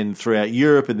there, and then throughout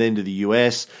Europe, and then to the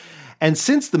US. And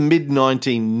since the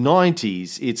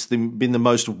mid-1990s, it's been the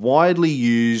most widely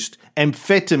used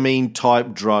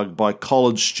amphetamine-type drug by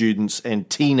college students and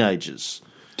teenagers.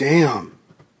 Damn.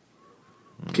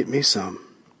 Get me some.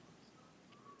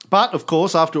 But, of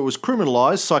course, after it was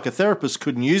criminalised, psychotherapists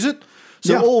couldn't use it,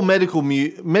 so all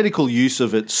medical use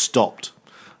of it stopped,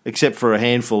 except for a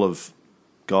handful of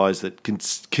guys that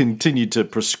continued to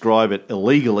prescribe it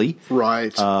illegally.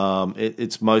 Right.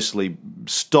 It's mostly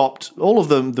stopped. All of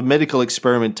the medical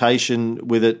experimentation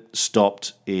with it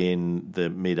stopped in the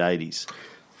mid-'80s.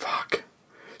 Fuck.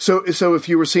 So if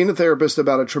you were seeing a therapist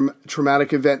about a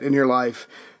traumatic event in your life,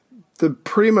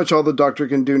 pretty much all the doctor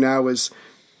can do now is,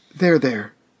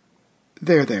 there,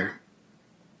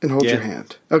 and hold your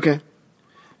hand. Okay.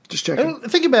 Just checking.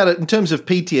 Think about it in terms of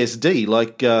PTSD.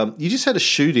 Like, you just had a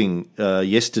shooting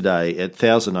yesterday at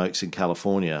Thousand Oaks in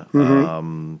California.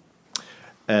 And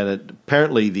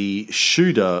apparently the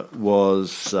shooter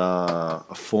was a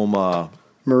former...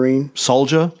 Marine?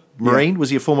 Soldier? Marine? Yeah. Was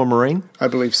he a former Marine? I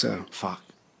believe so. Fuck.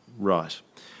 Right.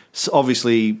 So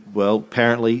obviously,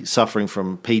 apparently suffering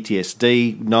from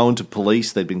PTSD, known to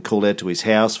police. They'd been called out to his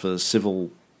house for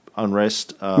civil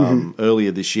unrest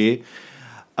earlier this year.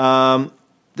 So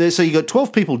you got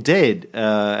 12 people dead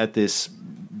at this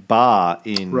bar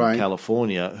in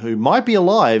California who might be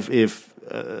alive if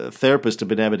a therapist had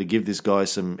been able to give this guy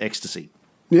some ecstasy.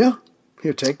 Yeah.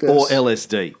 Here, take this. Or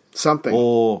LSD. Something.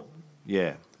 Or,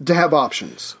 yeah. To have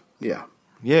options. Yeah.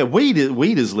 Yeah, weed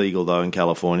is legal, though, in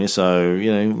California, so,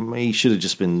 he should have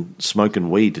just been smoking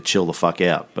weed to chill the fuck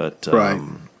out. But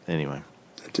anyway.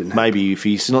 That didn't happen. Maybe if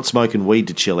he's not smoking weed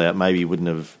to chill out, maybe he wouldn't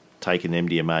have taken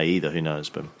MDMA either. Who knows?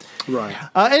 But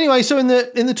anyway, so in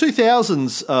the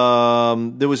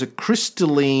 2000s, there was a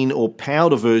crystalline or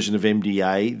powder version of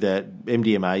MDMA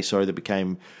that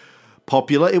became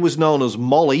popular. It was known as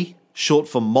Molly, short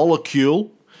for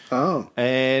molecule. Oh,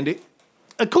 and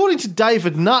according to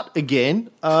David Nutt again,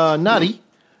 Nutty,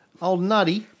 old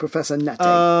Nutty, Professor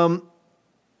Nutty,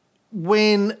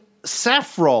 when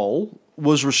Safrole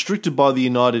was restricted by the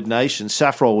United Nations.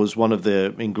 Safrole was one of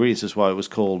the ingredients. That's why it was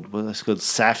called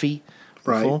Safi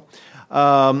before.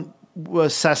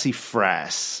 Was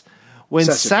sassafras. When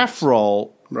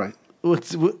Safrole,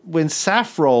 when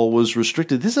Safrole was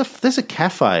restricted, there's a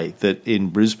cafe that in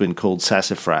Brisbane called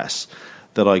Sassafras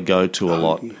that I go to a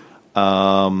lot.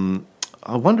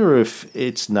 I wonder if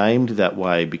it's named that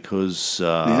way because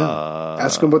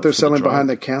ask them what they're selling behind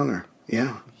the counter.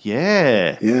 Yeah.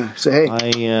 Yeah. Say,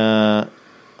 hey.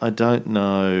 I don't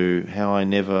know how I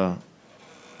never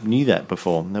knew that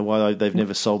before. Why they've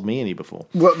never sold me any before.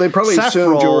 Well, they probably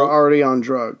assumed you were already on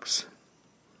drugs.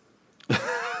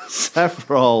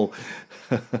 Safrole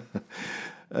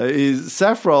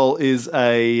is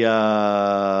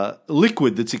a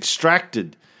liquid that's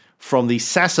extracted from the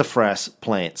sassafras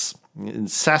plants, in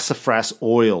sassafras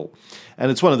oil, and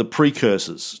it's one of the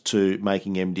precursors to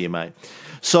making MDMA.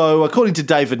 So, according to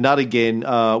David Nutt again,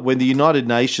 when the United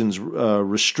Nations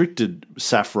restricted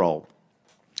Safrole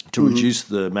to reduce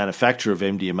the manufacture of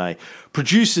MDMA,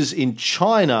 producers in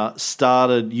China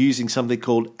started using something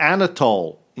called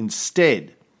Anatol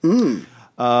instead.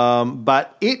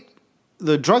 But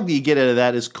the drug that you get out of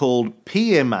that is called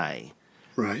PMA,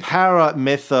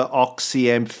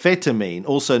 paramethoxyamphetamine,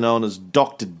 also known as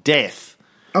Dr. Death.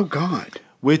 Oh, God.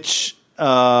 Which...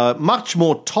 much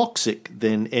more toxic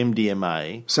than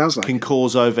MDMA. Sounds like can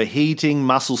cause overheating,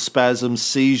 muscle spasms,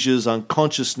 seizures,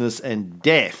 unconsciousness, and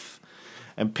death.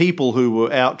 And people who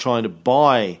were out trying to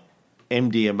buy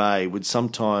MDMA would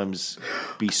sometimes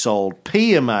be sold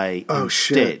PMA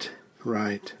instead. Shit.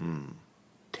 Right. Damn.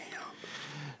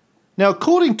 Now,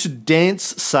 according to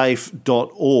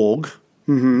dancesafe.org,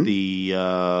 the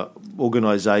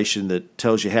organisation that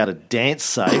tells you how to dance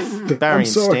safe, Barry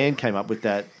and Stan came up with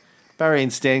that.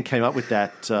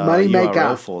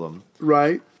 URL for them.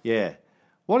 Right. Yeah.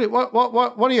 What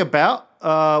are you about?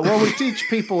 Well, we teach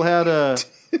people how to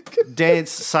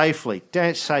dance safely.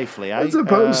 Dance safely, eh? As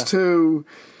opposed to...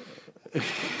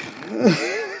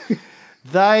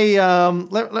 They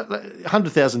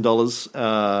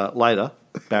 $100,000 later,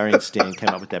 Barry and Stan came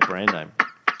up with that brand name.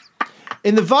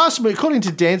 According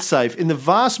to DanceSafe, in the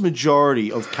vast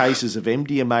majority of cases of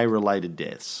MDMA-related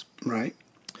deaths, right,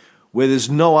 where there's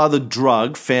no other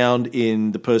drug found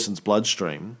in the person's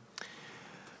bloodstream,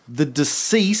 the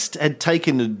deceased had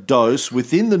taken a dose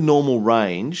within the normal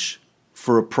range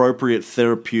for appropriate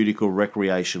therapeutic or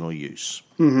recreational use.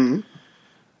 Mm-hmm.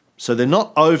 So they're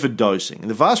not overdosing. In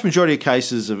the vast majority of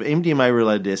cases of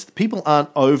MDMA-related deaths, people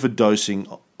aren't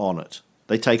overdosing on it.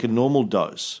 They take a normal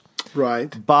dose.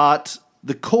 Right. But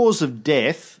the cause of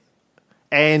death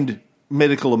and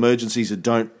medical emergencies that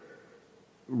don't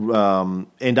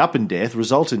end up in death,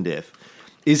 result in death,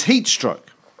 is heat stroke.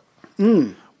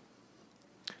 Mm.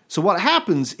 So what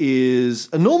happens is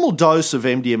a normal dose of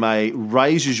MDMA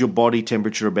raises your body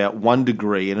temperature about 1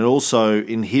 degree, and it also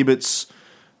inhibits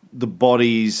the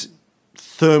body's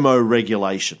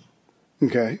thermoregulation.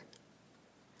 Okay.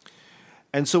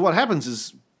 And so what happens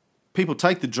is people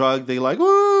take the drug, they're like,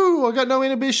 "Ooh, I got no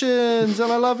inhibitions, and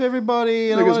I love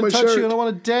everybody, and I want to touch you, and I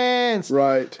want to dance."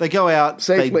 Right. They go out,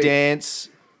 safely. They dance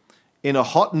in a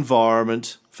hot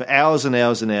environment for hours and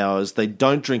hours and hours. They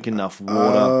don't drink enough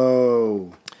water.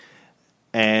 Oh.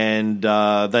 And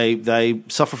they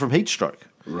suffer from heat stroke.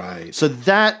 Right. So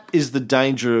that is the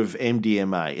danger of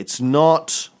MDMA. It's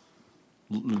not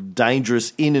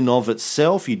dangerous in and of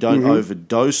itself. You don't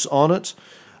overdose on it.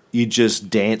 You just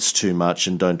dance too much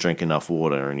and don't drink enough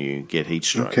water, and you get heat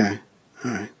stroke. Okay.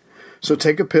 All right. So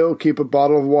take a pill, keep a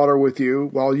bottle of water with you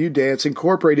while you dance,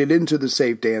 incorporate it into the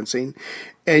safe dancing,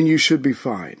 and you should be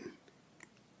fine.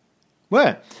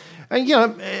 Well, and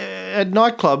at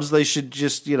nightclubs they should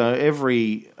just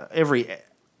every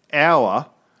hour,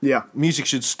 music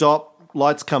should stop,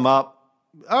 lights come up.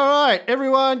 All right,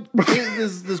 everyone,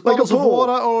 there's bottles of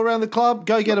water all around the club.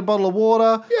 Go get a bottle of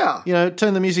water. Yeah.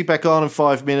 Turn the music back on in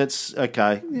 5 minutes.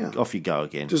 Okay, off you go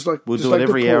again. We'll do it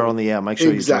every hour on the hour. Make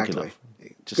sure you drink enough.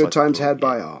 Good times had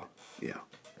by all. Yeah.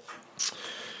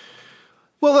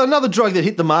 Well, another drug that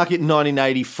hit the market in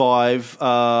 1985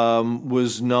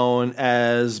 was known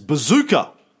as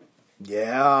Bazooka.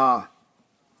 Yeah.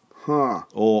 Huh.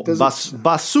 Or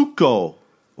Basuco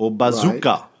or Bazooka.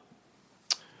 Right.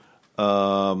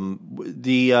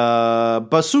 The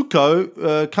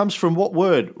Basuco comes from what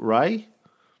word, Ray?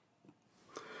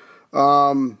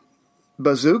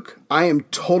 Bazook? I am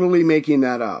totally making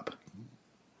that up.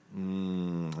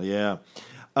 Yeah.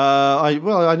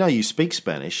 I know you speak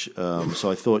Spanish,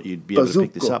 so I thought you'd be able to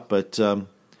pick this up. But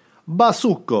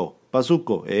Basuco,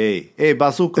 hey,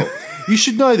 Basuco. You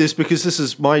should know this because this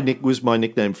is was my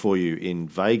nickname for you in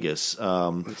Vegas.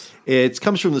 It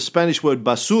comes from the Spanish word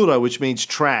basura, which means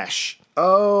trash.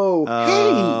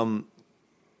 Oh,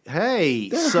 hey.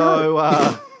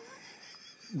 So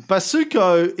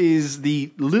Basuco is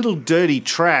the little dirty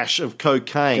trash of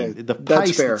cocaine. Okay, the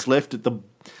paste that's left at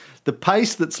the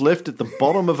paste that's left at the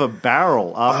bottom of a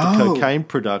barrel after cocaine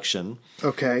production.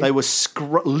 Okay. They were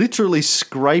literally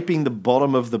scraping the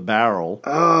bottom of the barrel.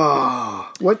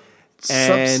 Oh, what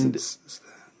substance is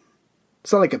that?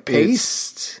 It's not like a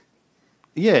paste?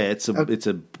 It's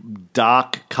a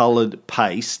dark-coloured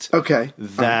paste. Okay.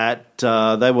 That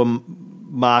they were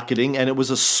marketing, and it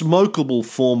was a smokable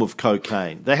form of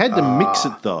cocaine. They had to mix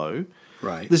it, though.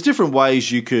 Right. There's different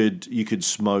ways you could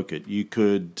smoke it. You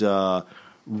could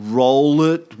roll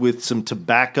it with some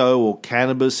tobacco or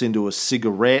cannabis into a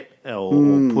cigarette,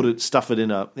 or stuff it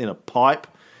in a pipe,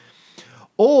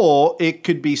 or it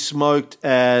could be smoked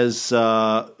as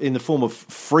in the form of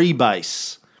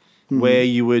freebase, where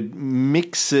you would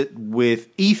mix it with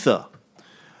ether,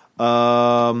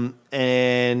 and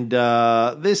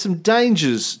there's some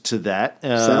dangers to that.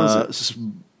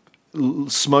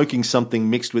 Smoking something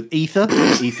mixed with ether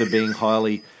being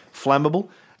highly flammable.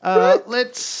 I'm not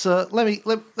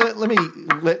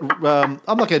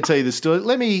going to tell you this story.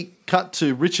 Let me cut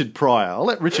to Richard Pryor. I'll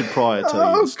let Richard Pryor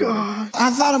tell you the story. God.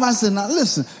 I thought to myself, now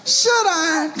listen, should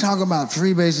I talk about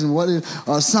freebasing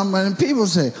or something? And people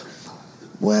say,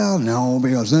 well, no,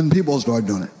 because then people start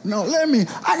doing it. No,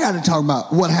 I got to talk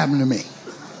about what happened to me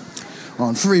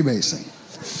on freebasing.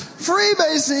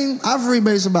 I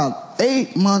freebased about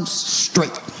 8 months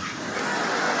straight.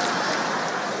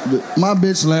 My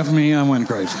bitch left me, I went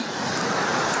crazy.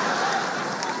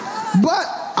 But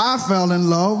I fell in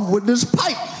love with this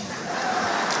pipe.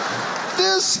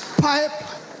 This pipe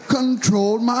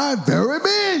controlled my very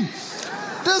being.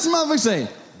 This motherfucker say,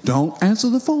 don't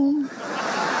answer the phone.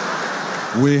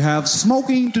 We have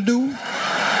smoking to do.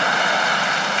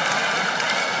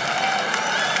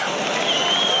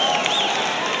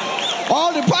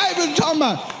 All the pipers are talking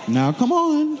about, now come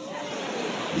on.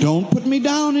 Don't put me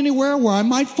down anywhere where I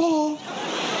might fall.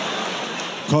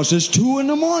 Because it's 2 in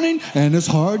the morning and it's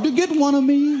hard to get one of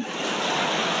me.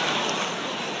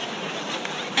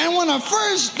 And when I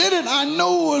first did it, I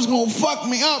knew it was going to fuck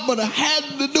me up, but I had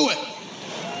to do it.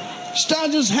 I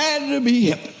just had to be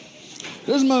hip.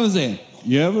 This mother said,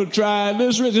 you ever tried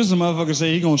this, Rich? This motherfucker said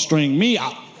he's going to string me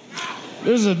out.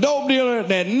 This is a dope dealer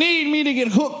that need me to get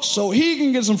hooked so he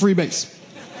can get some free base.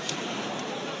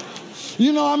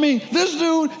 You know what I mean? This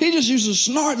dude, he just used to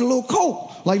snort a little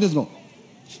coke like this going.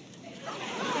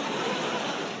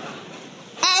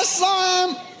 I saw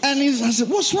him and I said,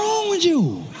 what's wrong with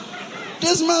you?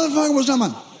 This motherfucker was talking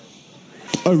about,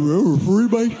 I remember free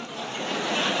base.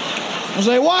 I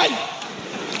say, what?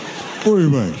 Free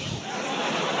base.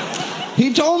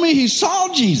 He told me he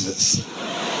saw Jesus.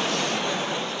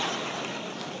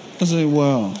 I said,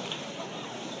 well,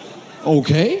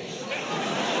 okay.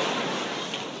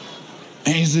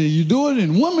 And he said, you do it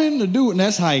in women to do it. And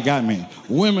that's how he got me.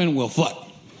 Women will fuck.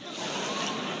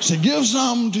 So give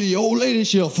something to your old lady,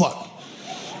 she'll fuck.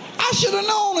 I should have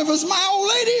known if it's my old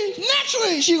lady,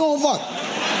 naturally she gonna fuck.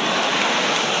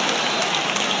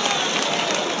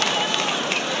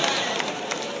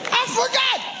 I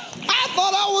forgot. I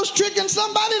thought I was tricking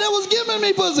somebody that was giving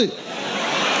me pussy.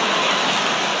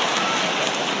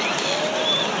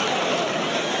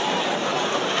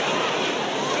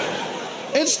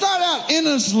 It started out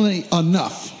innocently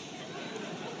enough.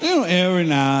 You know, every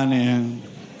now and then,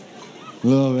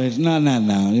 little bass. No.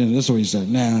 You know, that's what he said.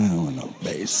 No, I don't want no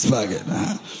bass. Fuck it.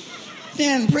 Nah.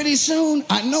 Then pretty soon,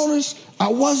 I noticed I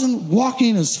wasn't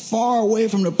walking as far away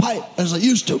from the pipe as I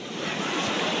used to.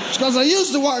 It's because I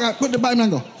used to walk, I put the pipe and I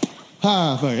go,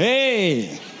 fuck,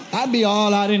 hey. I'd be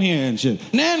all out in here and shit.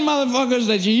 And then motherfuckers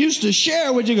that you used to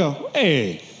share with, you go,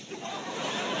 hey,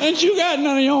 ain't you got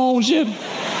none of your own shit?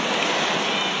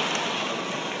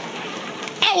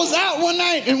 I was out one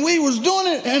night and we was doing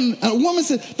it and a woman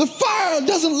said, the fire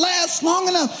doesn't last long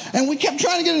enough. And we kept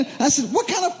trying to get it. I said, what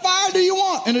kind of fire do you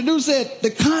want? And the dude said,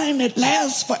 the kind that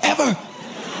lasts forever.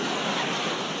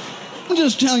 I'm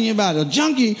just telling you about a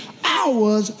junkie I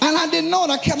was, and I didn't know it.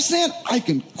 I kept saying, I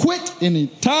can quit any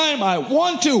time I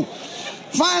want to.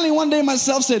 Finally, one day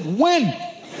myself said, when?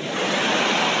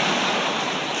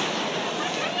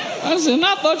 I said,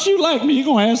 I thought you liked me. You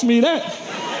gonna ask me that?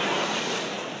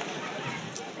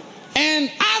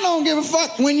 And I don't give a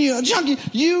fuck when you're a junkie.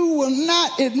 You will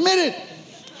not admit it.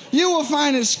 You will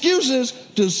find excuses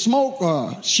to smoke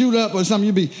or shoot up or something.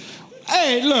 You'll be,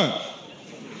 hey, look.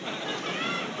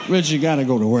 Rich, you gotta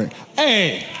go to work.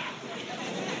 Hey,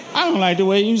 I don't like the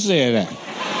way you said that.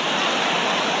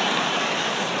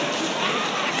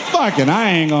 Fuck it, I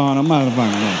ain't going to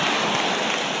motherfucking.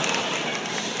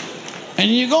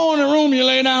 And you go in the room, you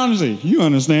lay down and say, you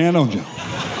understand, don't you?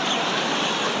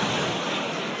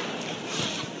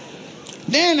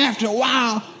 Then after a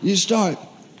while, you start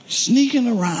sneaking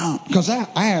around. Because I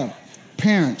have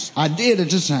parents. I did at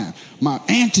this time. My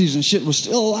aunties and shit were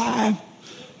still alive.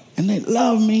 And they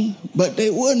loved me. But they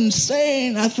wouldn't say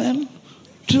nothing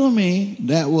to me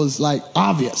that was like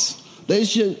obvious. They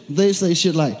say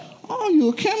shit like, oh, you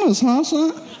a chemist, huh,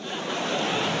 son?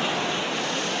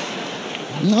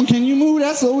 Now, can you move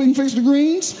that so we can fix the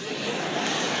greens?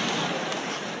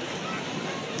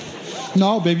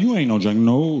 No, baby, you ain't no junk.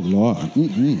 No, Lord.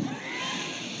 Mm-mm.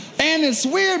 And it's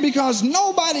weird because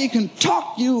nobody can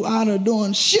talk you out of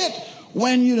doing shit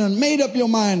when you done made up your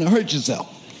mind to hurt yourself.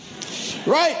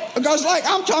 Right? Because, like,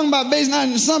 I'm talking about bass night,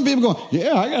 and some people go,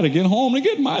 yeah, I got to get home to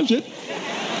get my shit.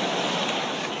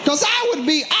 Because I would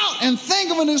be out and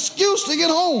think of an excuse to get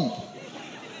home.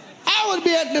 I would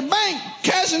be at the bank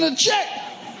cashing a check,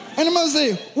 and the mother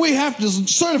say, we have to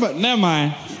certify. Never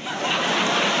mind.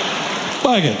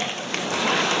 Fuck it.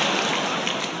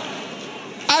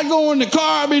 I'd go in the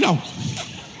car, I'd be no.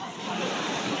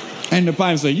 And the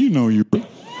pipe say, you know you.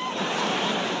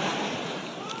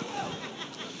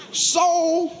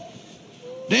 So,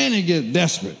 then it gets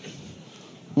desperate.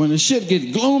 When the shit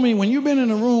get gloomy, when you've been in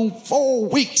the room 4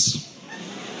 weeks,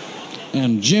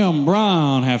 and Jim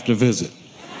Brown have to visit.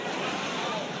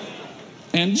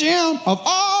 And Jim, of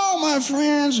all my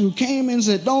friends who came in and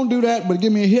said, don't do that, but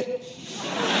give me a hit.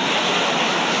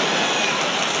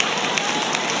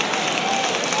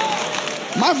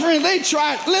 My friend, they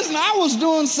tried. Listen, I was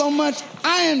doing so much,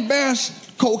 I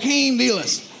embarrassed cocaine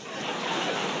dealers.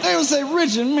 They would say,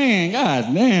 Richard, man,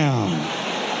 goddamn.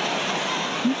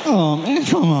 Oh, man,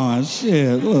 come on,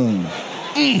 shit. Look.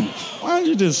 why don't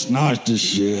you just snort this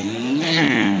shit?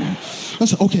 I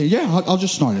said, okay, yeah, I'll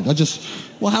just snort it.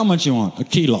 Well, how much you want? $1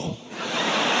 kilo.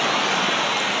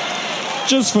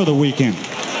 Just for the weekend.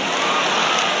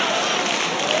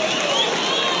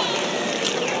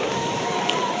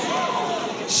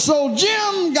 So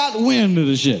Jim got wind of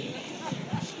the shit.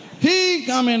 He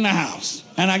come in the house,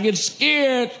 and I get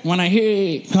scared when I hear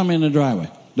he come in the driveway.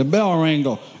 The bell ring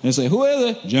go, and say, who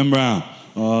is it? Jim Brown.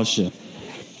 Oh, shit.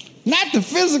 Not the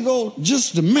physical,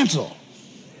 just the mental.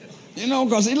 You know,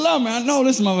 because he love me. I know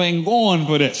this mother ain't going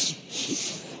for this.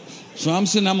 So I'm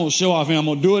going to show off him. I'm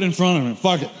going to do it in front of him.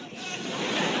 Fuck it.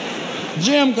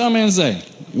 Jim come in and say,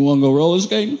 you want to go roller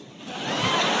skating?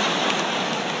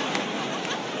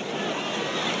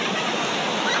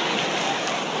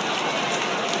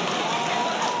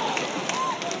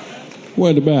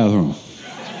 Where's the bathroom?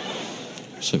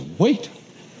 I said, wait.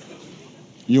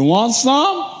 You want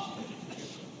some?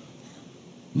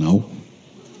 No.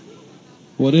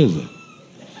 What is it?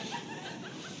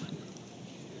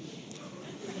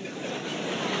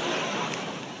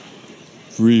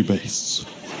 Freebase.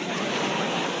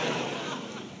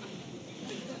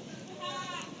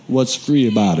 What's free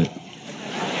about it?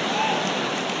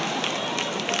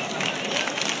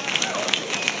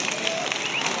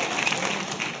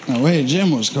 Now, wait,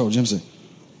 Jim was cold. Jim said,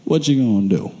 what you gonna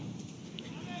do?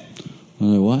 I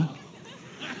said, what?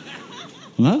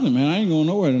 Nothing, man. I ain't going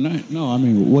nowhere tonight. No, I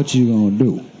mean, what you gonna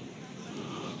do?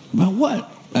 About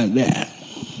what? Like that.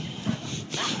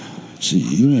 See,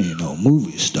 you ain't no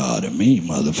movie star to me,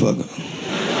 motherfucker.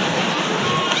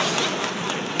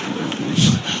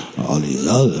 All these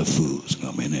other fools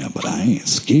come in there, but I ain't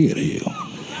scared of you.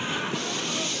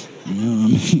 You know what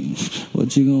I mean?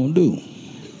 What you gonna do?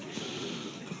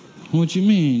 What you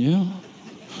mean, yeah?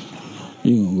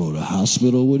 You gonna go to the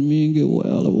hospital with me and get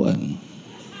well or what?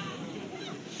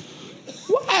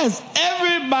 Why is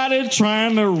everybody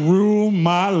trying to ruin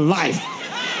my life?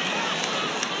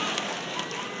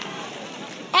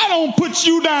 I don't put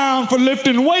you down for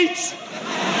lifting weights.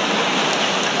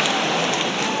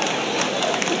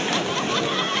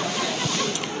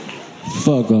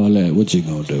 Fuck all that. What you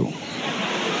gonna do?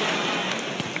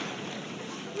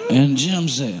 And Jim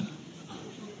said,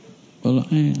 well,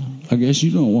 I guess you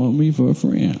don't want me for a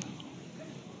friend.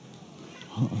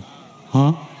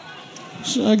 Huh?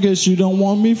 So I guess you don't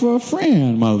want me for a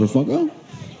friend, motherfucker.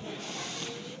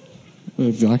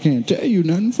 If I can't tell you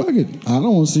nothing, fuck it. I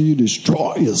don't want to see you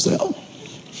destroy yourself.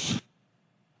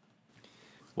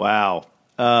 Wow.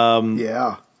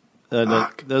 Yeah.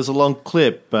 There's a long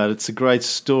clip, but it's a great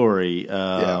story.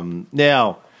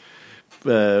 Now,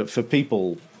 for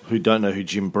people who don't know who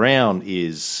Jim Brown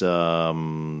is,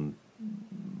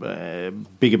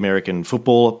 big American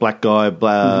footballer, black guy,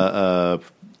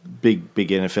 big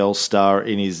NFL star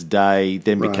in his day,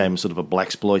 then became sort of a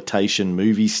blaxploitation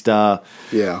movie star.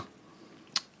 Yeah.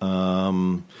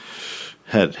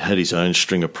 Had his own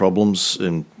string of problems,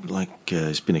 and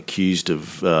he's been accused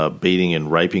of beating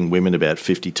and raping women about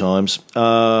 50 times,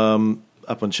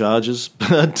 up on charges.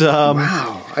 But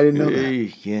wow, I didn't know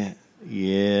that.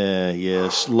 Yeah.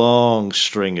 Long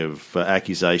string of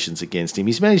accusations against him.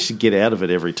 He's managed to get out of it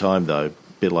every time, though, a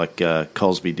bit like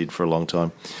Cosby did for a long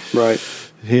time. Right.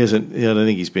 He hasn't. I don't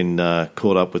think he's been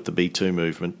caught up with the Me Too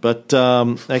movement. But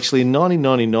actually, in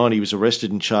 1999, he was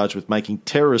arrested and charged with making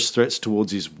terrorist threats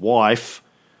towards his wife.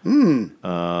 Later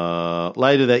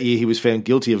that year, he was found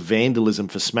guilty of vandalism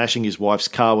for smashing his wife's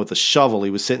car with a shovel. He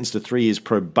was sentenced to 3 years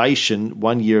probation,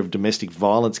 1 year of domestic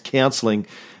violence counselling,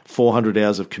 400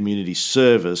 hours of community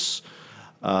service.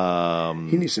 He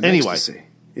needs some ecstasy.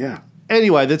 Yeah.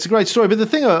 Anyway, that's a great story. But the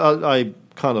thing I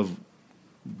kind of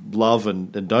love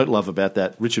and don't love about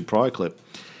that Richard Pryor clip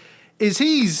is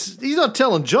he's not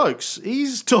telling jokes.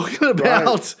 He's talking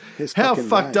about how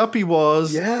fucked up he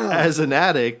was as an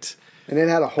addict. And it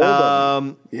had a hold on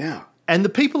him. Yeah. And the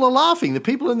people are laughing. The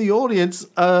people in the audience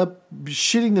are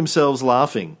shitting themselves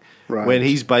laughing when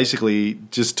he's basically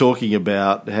just talking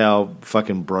about how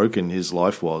fucking broken his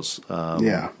life was on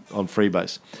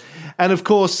Freebase. And, of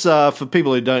course, for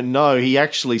people who don't know, he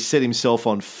actually set himself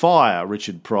on fire,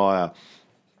 Richard Pryor,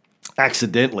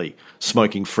 accidentally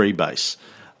smoking Freebase.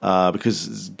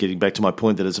 Because, getting back to my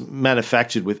point, that it's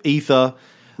manufactured with ether.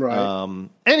 Right.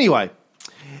 Anyway,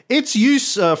 its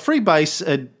use, Freebase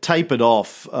had tapered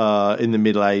off in the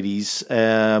mid-'80s,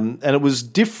 and it was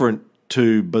different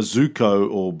to bazooka.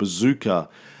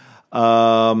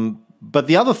 But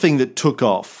the other thing that took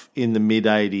off in the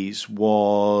mid-'80s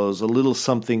was a little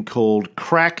something called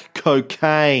crack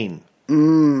cocaine.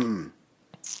 My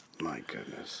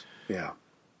goodness. Yeah.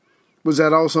 Was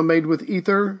that also made with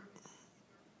ether?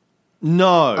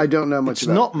 No. I don't know much it's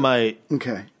about it. It's not made.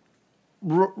 Okay.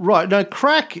 Right. No,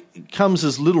 crack comes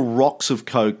as little rocks of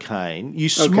cocaine. You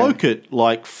smoke it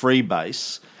like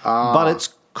freebase, but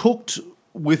it's cooked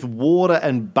with water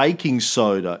and baking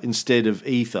soda instead of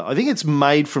ether. I think it's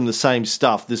made from the same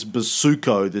stuff, this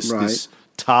bazuco, this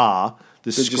tar,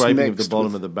 this scraping of the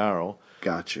bottom of the barrel.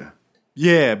 Gotcha.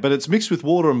 Yeah, but it's mixed with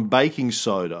water and baking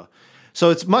soda. So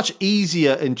it's much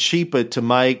easier and cheaper to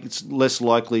make. It's less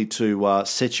likely to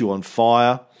set you on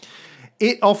fire.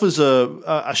 It offers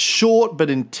a short but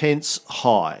intense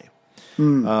high,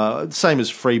 same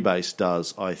as freebase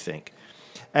does, I think.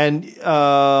 And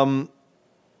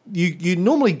you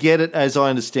normally get it, as I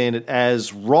understand it,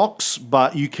 as rocks,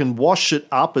 but you can wash it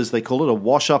up, as they call it, a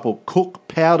wash up, or cook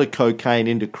powder cocaine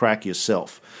into crack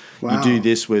yourself. Wow. You do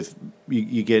this with,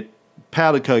 you get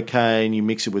powder cocaine, you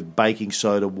mix it with baking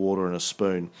soda, water, and a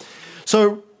spoon.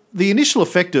 So the initial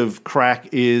effect of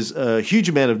crack is a huge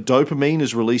amount of dopamine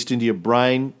is released into your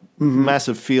brain,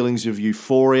 massive feelings of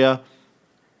euphoria.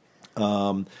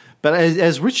 But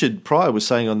as Richard Pryor was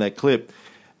saying on that clip,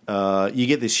 you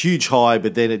get this huge high,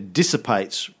 but then it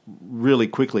dissipates really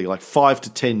quickly, like 5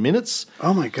 to 10 minutes.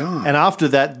 Oh, my God. And after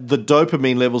that, the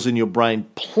dopamine levels in your brain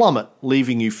plummet,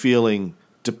 leaving you feeling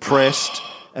depressed,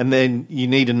 and then you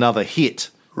need another hit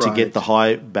to get the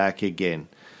high back again.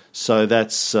 So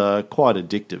that's quite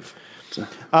addictive.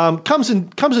 Comes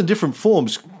in different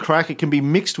forms. Crack, it can be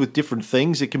mixed with different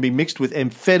things. It can be mixed with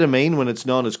amphetamine when it's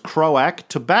known as Croac.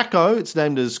 Tobacco, it's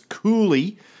named as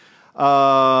Coolie,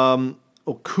 or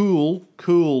Cool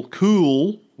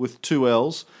with 2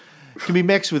 L's. It can be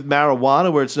mixed with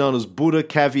marijuana where it's known as Buddha,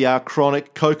 Caviar,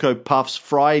 Chronic, Cocoa Puffs,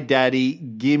 Fry Daddy,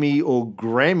 Gimme, or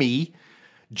Grammy.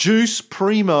 Juice,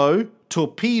 Primo,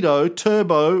 Torpedo,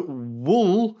 Turbo,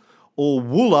 Wool, or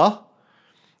Wooler.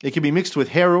 It can be mixed with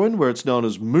heroin, where it's known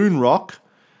as Moonrock,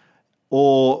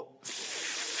 or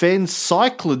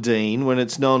phencyclidine, when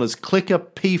it's known as Clicker,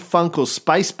 P-Funk, or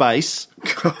Space Base.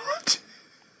 God.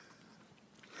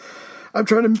 I'm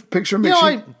trying to picture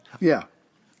mixing.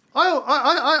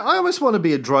 I almost want to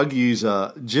be a drug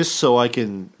user just so I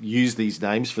can use these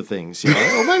names for things, you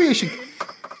know? Or maybe I should...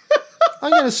 I'm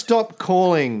going to stop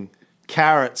calling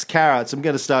carrots. I'm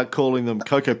going to start calling them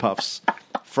Cocoa Puffs.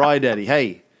 Fry Daddy.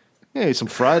 Hey, some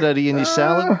Fry Daddy in your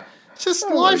salad. It's just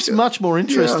life's much more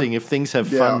interesting if things have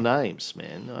fun names,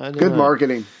 man. Good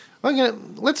marketing.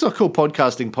 Let's not call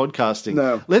podcasting.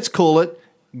 No. Let's call it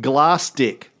Glass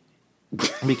Dick,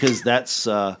 because that's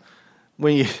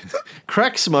when you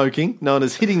crack smoking, known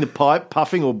as hitting the pipe,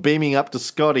 puffing, or beaming up to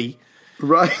Scotty.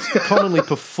 Right. Commonly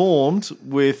performed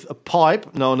with a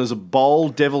pipe known as a bowl,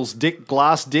 devil's dick,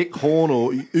 glass dick, horn,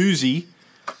 or Uzi,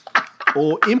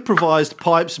 or improvised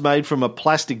pipes made from a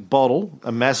plastic bottle,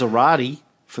 a Maserati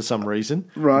for some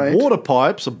reason, right? Water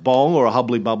pipes, a bong or a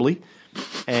hubbly bubbly,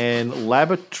 and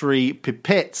laboratory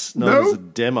pipettes known as a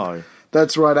demo.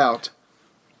 That's right out.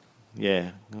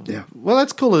 Yeah. Well,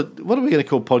 let's call it. What are we going to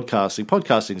call podcasting?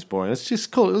 Podcasting's boring. Let's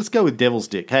go with Devil's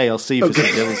Dick. Hey, I'll see you for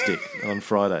some Devil's Dick on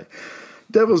Friday.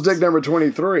 Devil's Dick number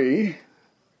 23.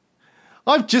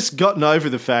 I've just gotten over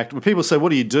the fact when people say, what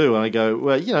do you do? And I go,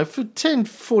 well, for 10,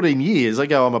 14 years, I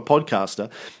go, I'm a podcaster.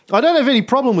 I don't have any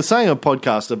problem with saying I'm a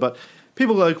podcaster, but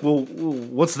people go, well,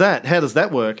 what's that? How does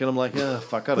that work? And I'm like,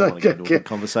 fuck, I don't want to get into a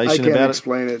conversation about it. I can't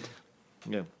explain it.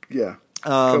 Yeah.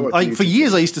 For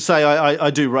years, I used to say I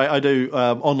do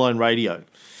online radio.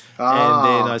 And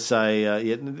then I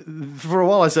say, for a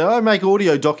while, I say, I make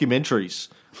audio documentaries,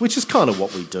 which is kind of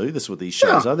what we do. That's what these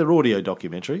shows are. They're audio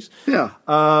documentaries. Yeah.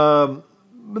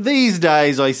 These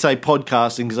days, I say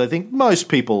podcasting because I think most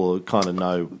people kind of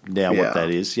know now what that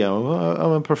is. I'm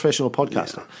a professional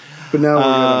podcaster. Yeah. But now we're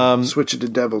going to switch it to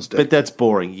Devil's Dick. But that's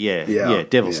boring. Yeah,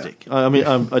 Devil's Dick. I mean,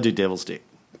 I do Devil's Dick.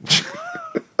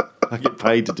 I get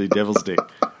paid to do Devil's Dick.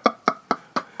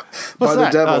 What's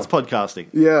that? Oh, it's podcasting.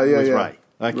 Yeah. With Ray.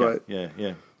 Okay. Right.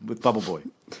 Yeah. With Bubble Boy.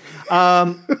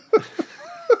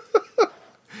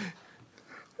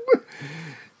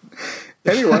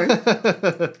 Anyway.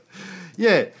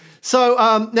 Yeah.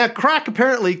 So now crack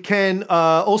apparently can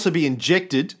also be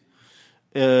injected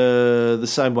the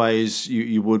same way as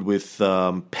you would with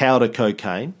powder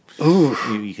cocaine. Ooh.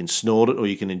 You can snort it or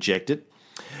you can inject it.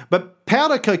 But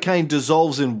powder cocaine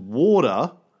dissolves in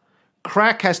water.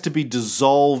 Crack has to be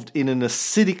dissolved in an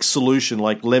acidic solution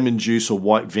like lemon juice or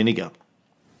white vinegar.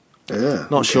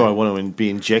 Not sure I want to be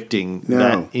injecting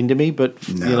that into me, but,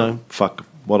 fuck,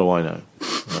 what do I know?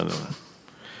 I don't know.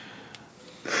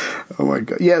 Oh, my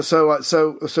God. Yeah, so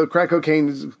crack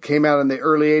cocaine came out in the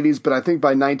early 80s, but I think by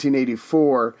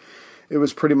 1984, It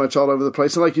was pretty much all over the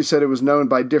place. And like you said, it was known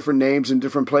by different names in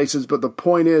different places. But the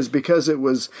point is, because it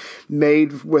was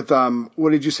made with, what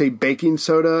did you say, baking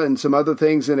soda and some other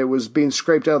things, and it was being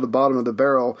scraped out of the bottom of the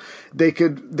barrel, they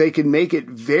could make it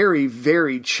very,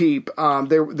 very cheap.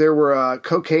 There were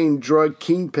cocaine drug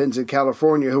kingpins in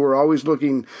California who were always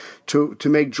looking to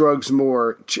make drugs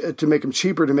to make them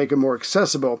cheaper, to make them more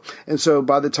accessible. And so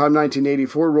by the time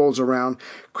 1984 rolls around,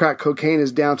 crack cocaine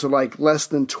is down to like less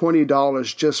than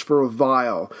 $20 just for a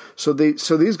vial. So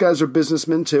these guys are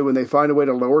businessmen too, and they find a way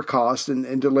to lower cost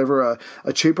and deliver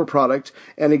a cheaper product.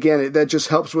 And again, that just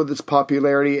helps with its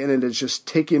popularity, and it is just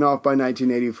taking off by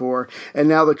 1984. And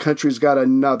now the country's got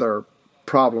another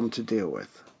problem to deal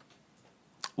with.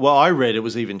 Well, I read it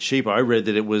was even cheaper. I read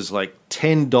that it was like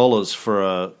 $10 for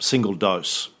a single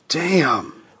dose.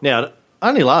 Damn. Now, it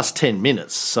only lasts 10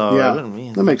 minutes, so yeah,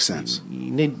 that makes sense. You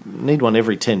need one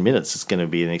every 10 minutes. It's going to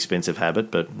be an expensive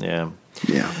habit, but yeah.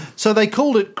 Yeah. So they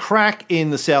called it crack in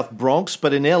the South Bronx,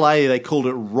 but in LA they called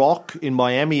it rock. In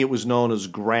Miami it was known as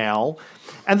growl.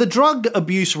 And the drug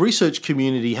abuse research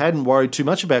community hadn't worried too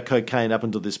much about cocaine up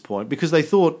until this point because they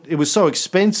thought it was so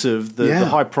expensive that the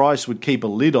high price would keep a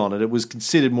lid on it. It was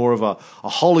considered more of a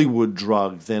Hollywood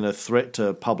drug than a threat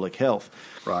to public health.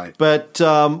 Right. But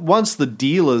once the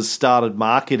dealers started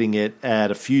marketing it at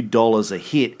a few dollars a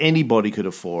hit, anybody could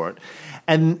afford it.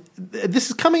 And this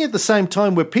is coming at the same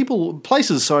time where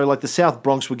places like the South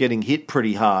Bronx were getting hit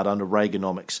pretty hard under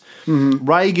Reaganomics. Mm-hmm.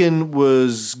 Reagan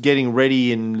was getting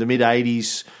ready in the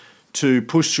mid-'80s to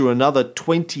push through another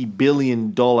 $20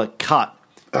 billion cut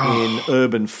in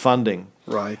urban funding.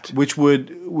 Right. Which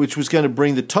was going to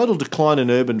bring the total decline in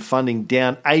urban funding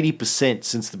down 80%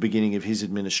 since the beginning of his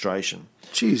administration.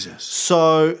 Jesus.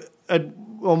 So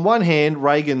on one hand,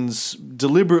 Reagan's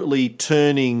deliberately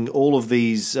turning all of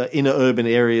these inner urban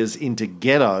areas into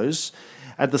ghettos.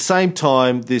 At the same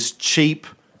time, this cheap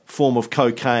form of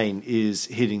cocaine is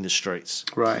hitting the streets.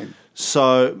 Right.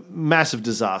 So massive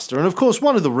disaster. And of course,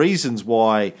 one of the reasons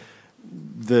why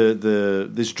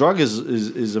this drug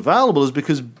is available is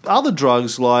because other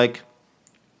drugs like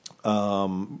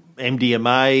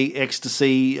MDMA,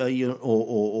 ecstasy,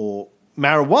 or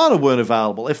marijuana weren't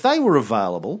available. If they were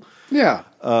available,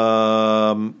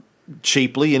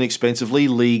 cheaply, inexpensively,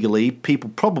 legally,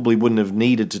 people probably wouldn't have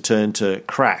needed to turn to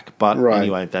crack. But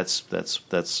anyway, that's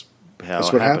what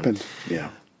happened. Yeah.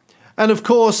 And of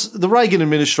course, the Reagan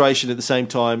administration at the same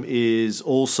time is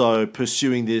also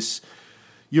pursuing this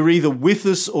 "you're either with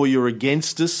us or you're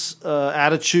against us"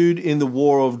 attitude in the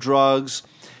war of drugs.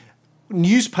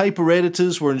 Newspaper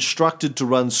editors were instructed to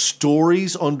run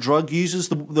stories on drug users.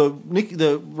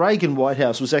 The Reagan White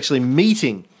House was actually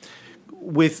meeting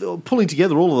with pulling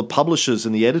together all of the publishers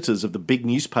and the editors of the big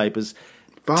newspapers,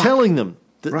 telling them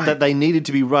that they needed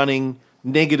to be running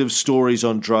negative stories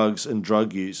on drugs and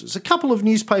drug users. A couple of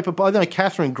newspaper, I know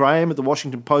Katharine Graham at the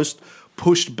Washington Post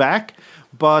pushed back,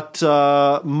 but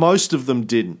most of them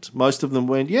didn't. Most of them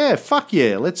went, yeah, fuck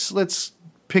yeah, let's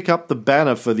pick up the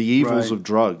banner for the evils of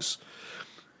drugs.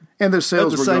 And their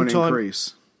sales were going to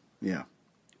increase. Yeah.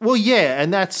 Well, yeah,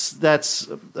 and that's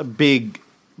a big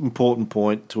important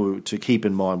point to keep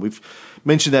in mind. We've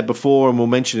mentioned that before, and we'll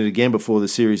mention it again before the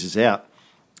series is out.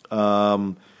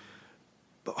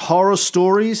 Horror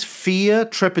stories, fear,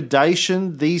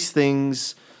 trepidation, these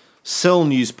things sell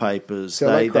newspapers.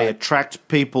 They attract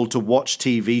people to watch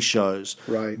TV shows.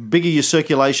 Right. Bigger your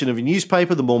circulation of a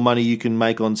newspaper, the more money you can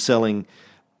make on selling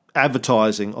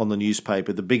advertising on the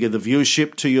newspaper. The bigger the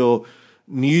viewership to your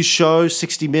news show,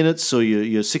 60 Minutes or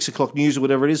your 6 o'clock news or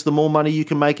whatever it is, the more money you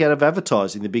can make out of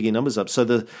advertising, the bigger numbers up. So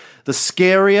the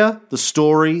scarier the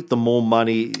story, the more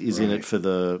money is in it for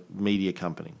the media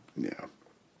company. Yeah.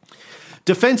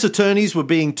 Defense attorneys were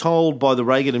being told by the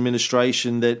Reagan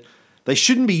administration that they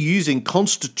shouldn't be using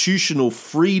constitutional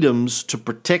freedoms to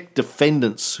protect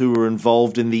defendants who were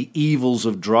involved in the evils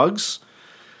of drugs.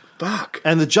 Fuck.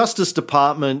 And the Justice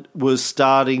Department was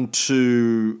starting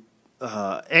to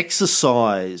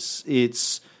exercise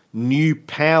its new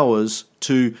powers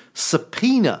to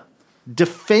subpoena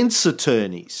defense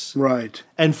attorneys. Right.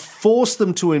 And force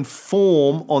them to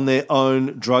inform on their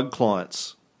own drug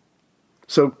clients.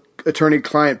 So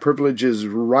attorney-client privilege is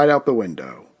right out the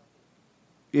window.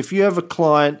 If you have a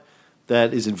client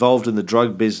that is involved in the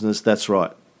drug business, that's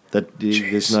right.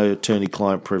 There's no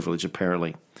attorney-client privilege,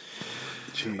 apparently.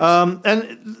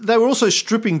 And they were also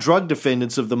stripping drug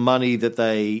defendants of the money that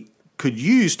they could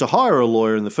use to hire a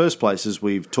lawyer in the first place, as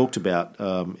we've talked about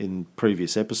in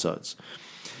previous episodes.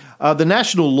 The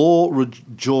National Law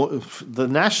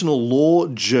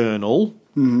Journal,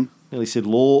 nearly said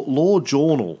Law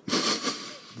Journal,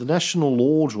 the National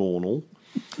Law Journal,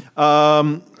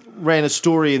 ran a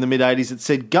story in the mid-'80s that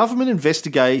said government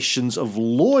investigations of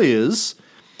lawyers,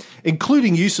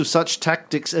 including use of such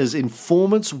tactics as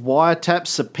informants, wiretaps,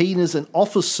 subpoenas, and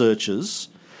office searches,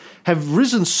 have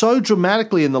risen so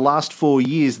dramatically in the last 4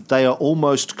 years that they are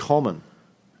almost common.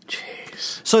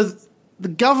 Jeez. So the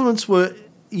governments were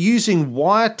using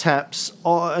wiretaps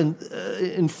and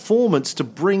informants to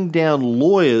bring down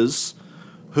lawyers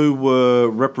who were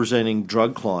representing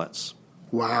drug clients.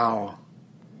 Wow.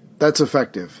 That's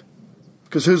effective.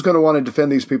 Because who's going to want to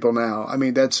defend these people now? I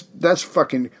mean, that's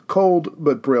fucking cold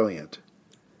but brilliant.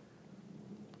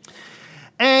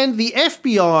 And the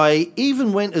FBI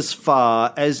even went as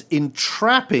far as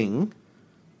entrapping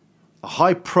a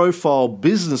high-profile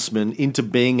businessman into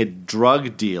being a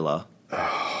drug dealer.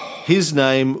 His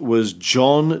name was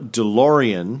John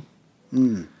DeLorean,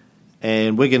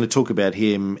 and we're going to talk about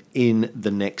him in the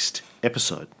next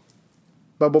episode.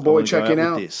 Bubble Boy checking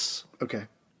out. This. Okay.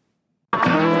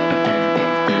 I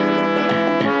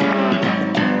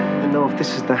don't know if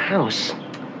this is the house.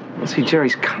 I don't see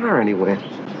Jerry's car anywhere.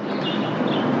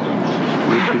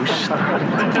 Would you stop?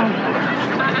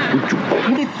 Would you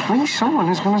quit it, please? Someone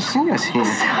is going to see us here.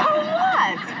 So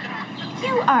what?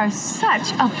 You are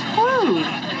such a prude.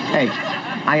 Hey,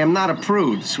 I am not a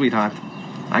prude, sweetheart.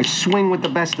 I swing with the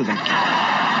best of them. Okay.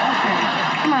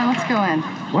 Come on, let's go in.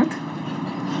 What?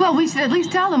 Well, we should at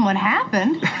least tell them what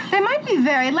happened. They might be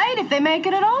very late if they make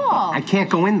it at all. I can't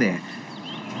go in there.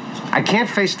 I can't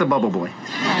face the bubble boy.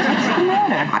 What's the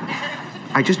matter?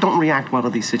 I just don't react well to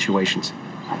these situations.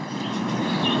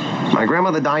 My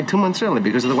grandmother died 2 months early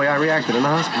because of the way I reacted in the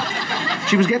hospital.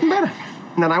 She was getting better.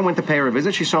 And then I went to pay her a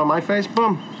visit. She saw my face.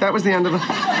 Boom. That was the end of it.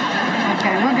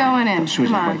 Okay, we're going in.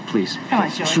 Susan, Come on. wait, please. Come on,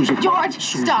 George. Susan, George,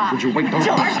 Susan, stop. Would you wait? Don't.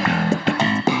 George.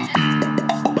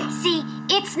 See,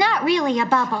 it's not really a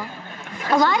bubble.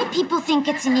 A lot of people think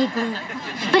it's an igloo,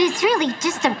 but it's really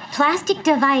just a plastic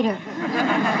divider.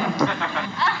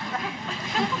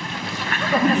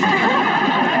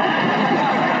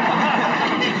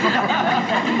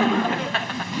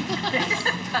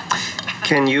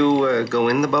 Can you go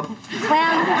in the bubble?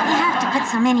 Well, you have to put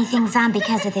so many things on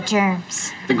because of the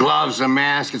germs. The gloves, the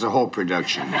mask, it's a whole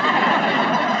production.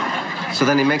 So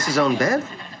then he makes his own bed?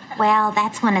 Well,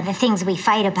 that's one of the things we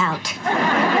fight about.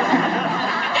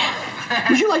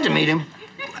 Would you like to meet him?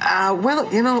 Well,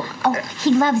 you know... Oh,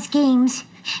 he loves games.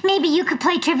 Maybe you could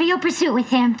play Trivial Pursuit with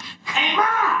him. Hey,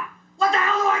 Ma! What the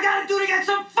hell do I gotta do to get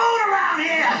some food around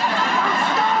here? I'm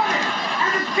starving!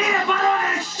 And it's peanut butter, I'm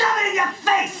gonna shove it in your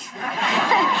face!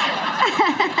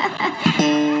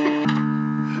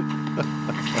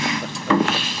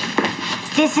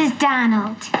 This is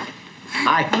Donald.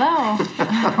 Hi. Hello.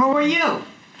 Who are you?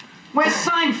 Where's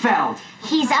Seinfeld?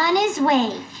 He's on his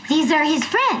way. These are his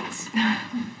friends.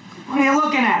 What are you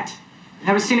looking at?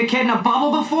 Never seen a kid in a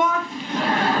bubble before?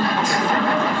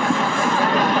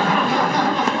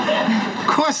 Of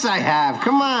course I have.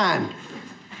 Come on.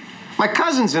 My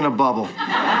cousin's in a bubble.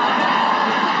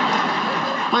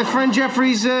 My friend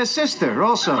Jeffrey's sister,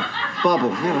 also bubble.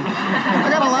 You know, I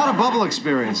got a lot of bubble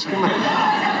experience. Come on.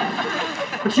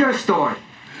 What's your story?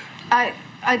 I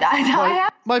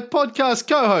have... My podcast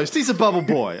co-host, he's a bubble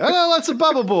boy. I know lots of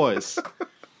bubble boys.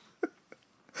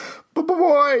 Bubble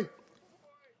Boy!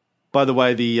 By the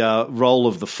way, the role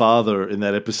of the father in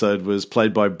that episode was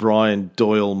played by Brian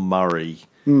Doyle Murray.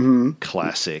 Mm-hmm.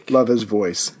 Classic. Love his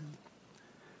voice.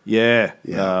 Yeah.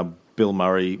 Bill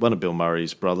Murray, one of Bill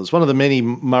Murray's brothers, one of the many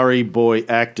Murray boy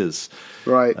actors.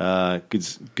 Right.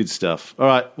 Good stuff. All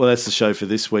right, well, that's the show for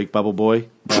this week, Bubble Boy.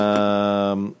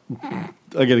 I'm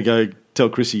going to go tell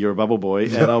Chrissy you're a Bubble Boy,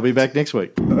 and I'll be back next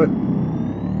week.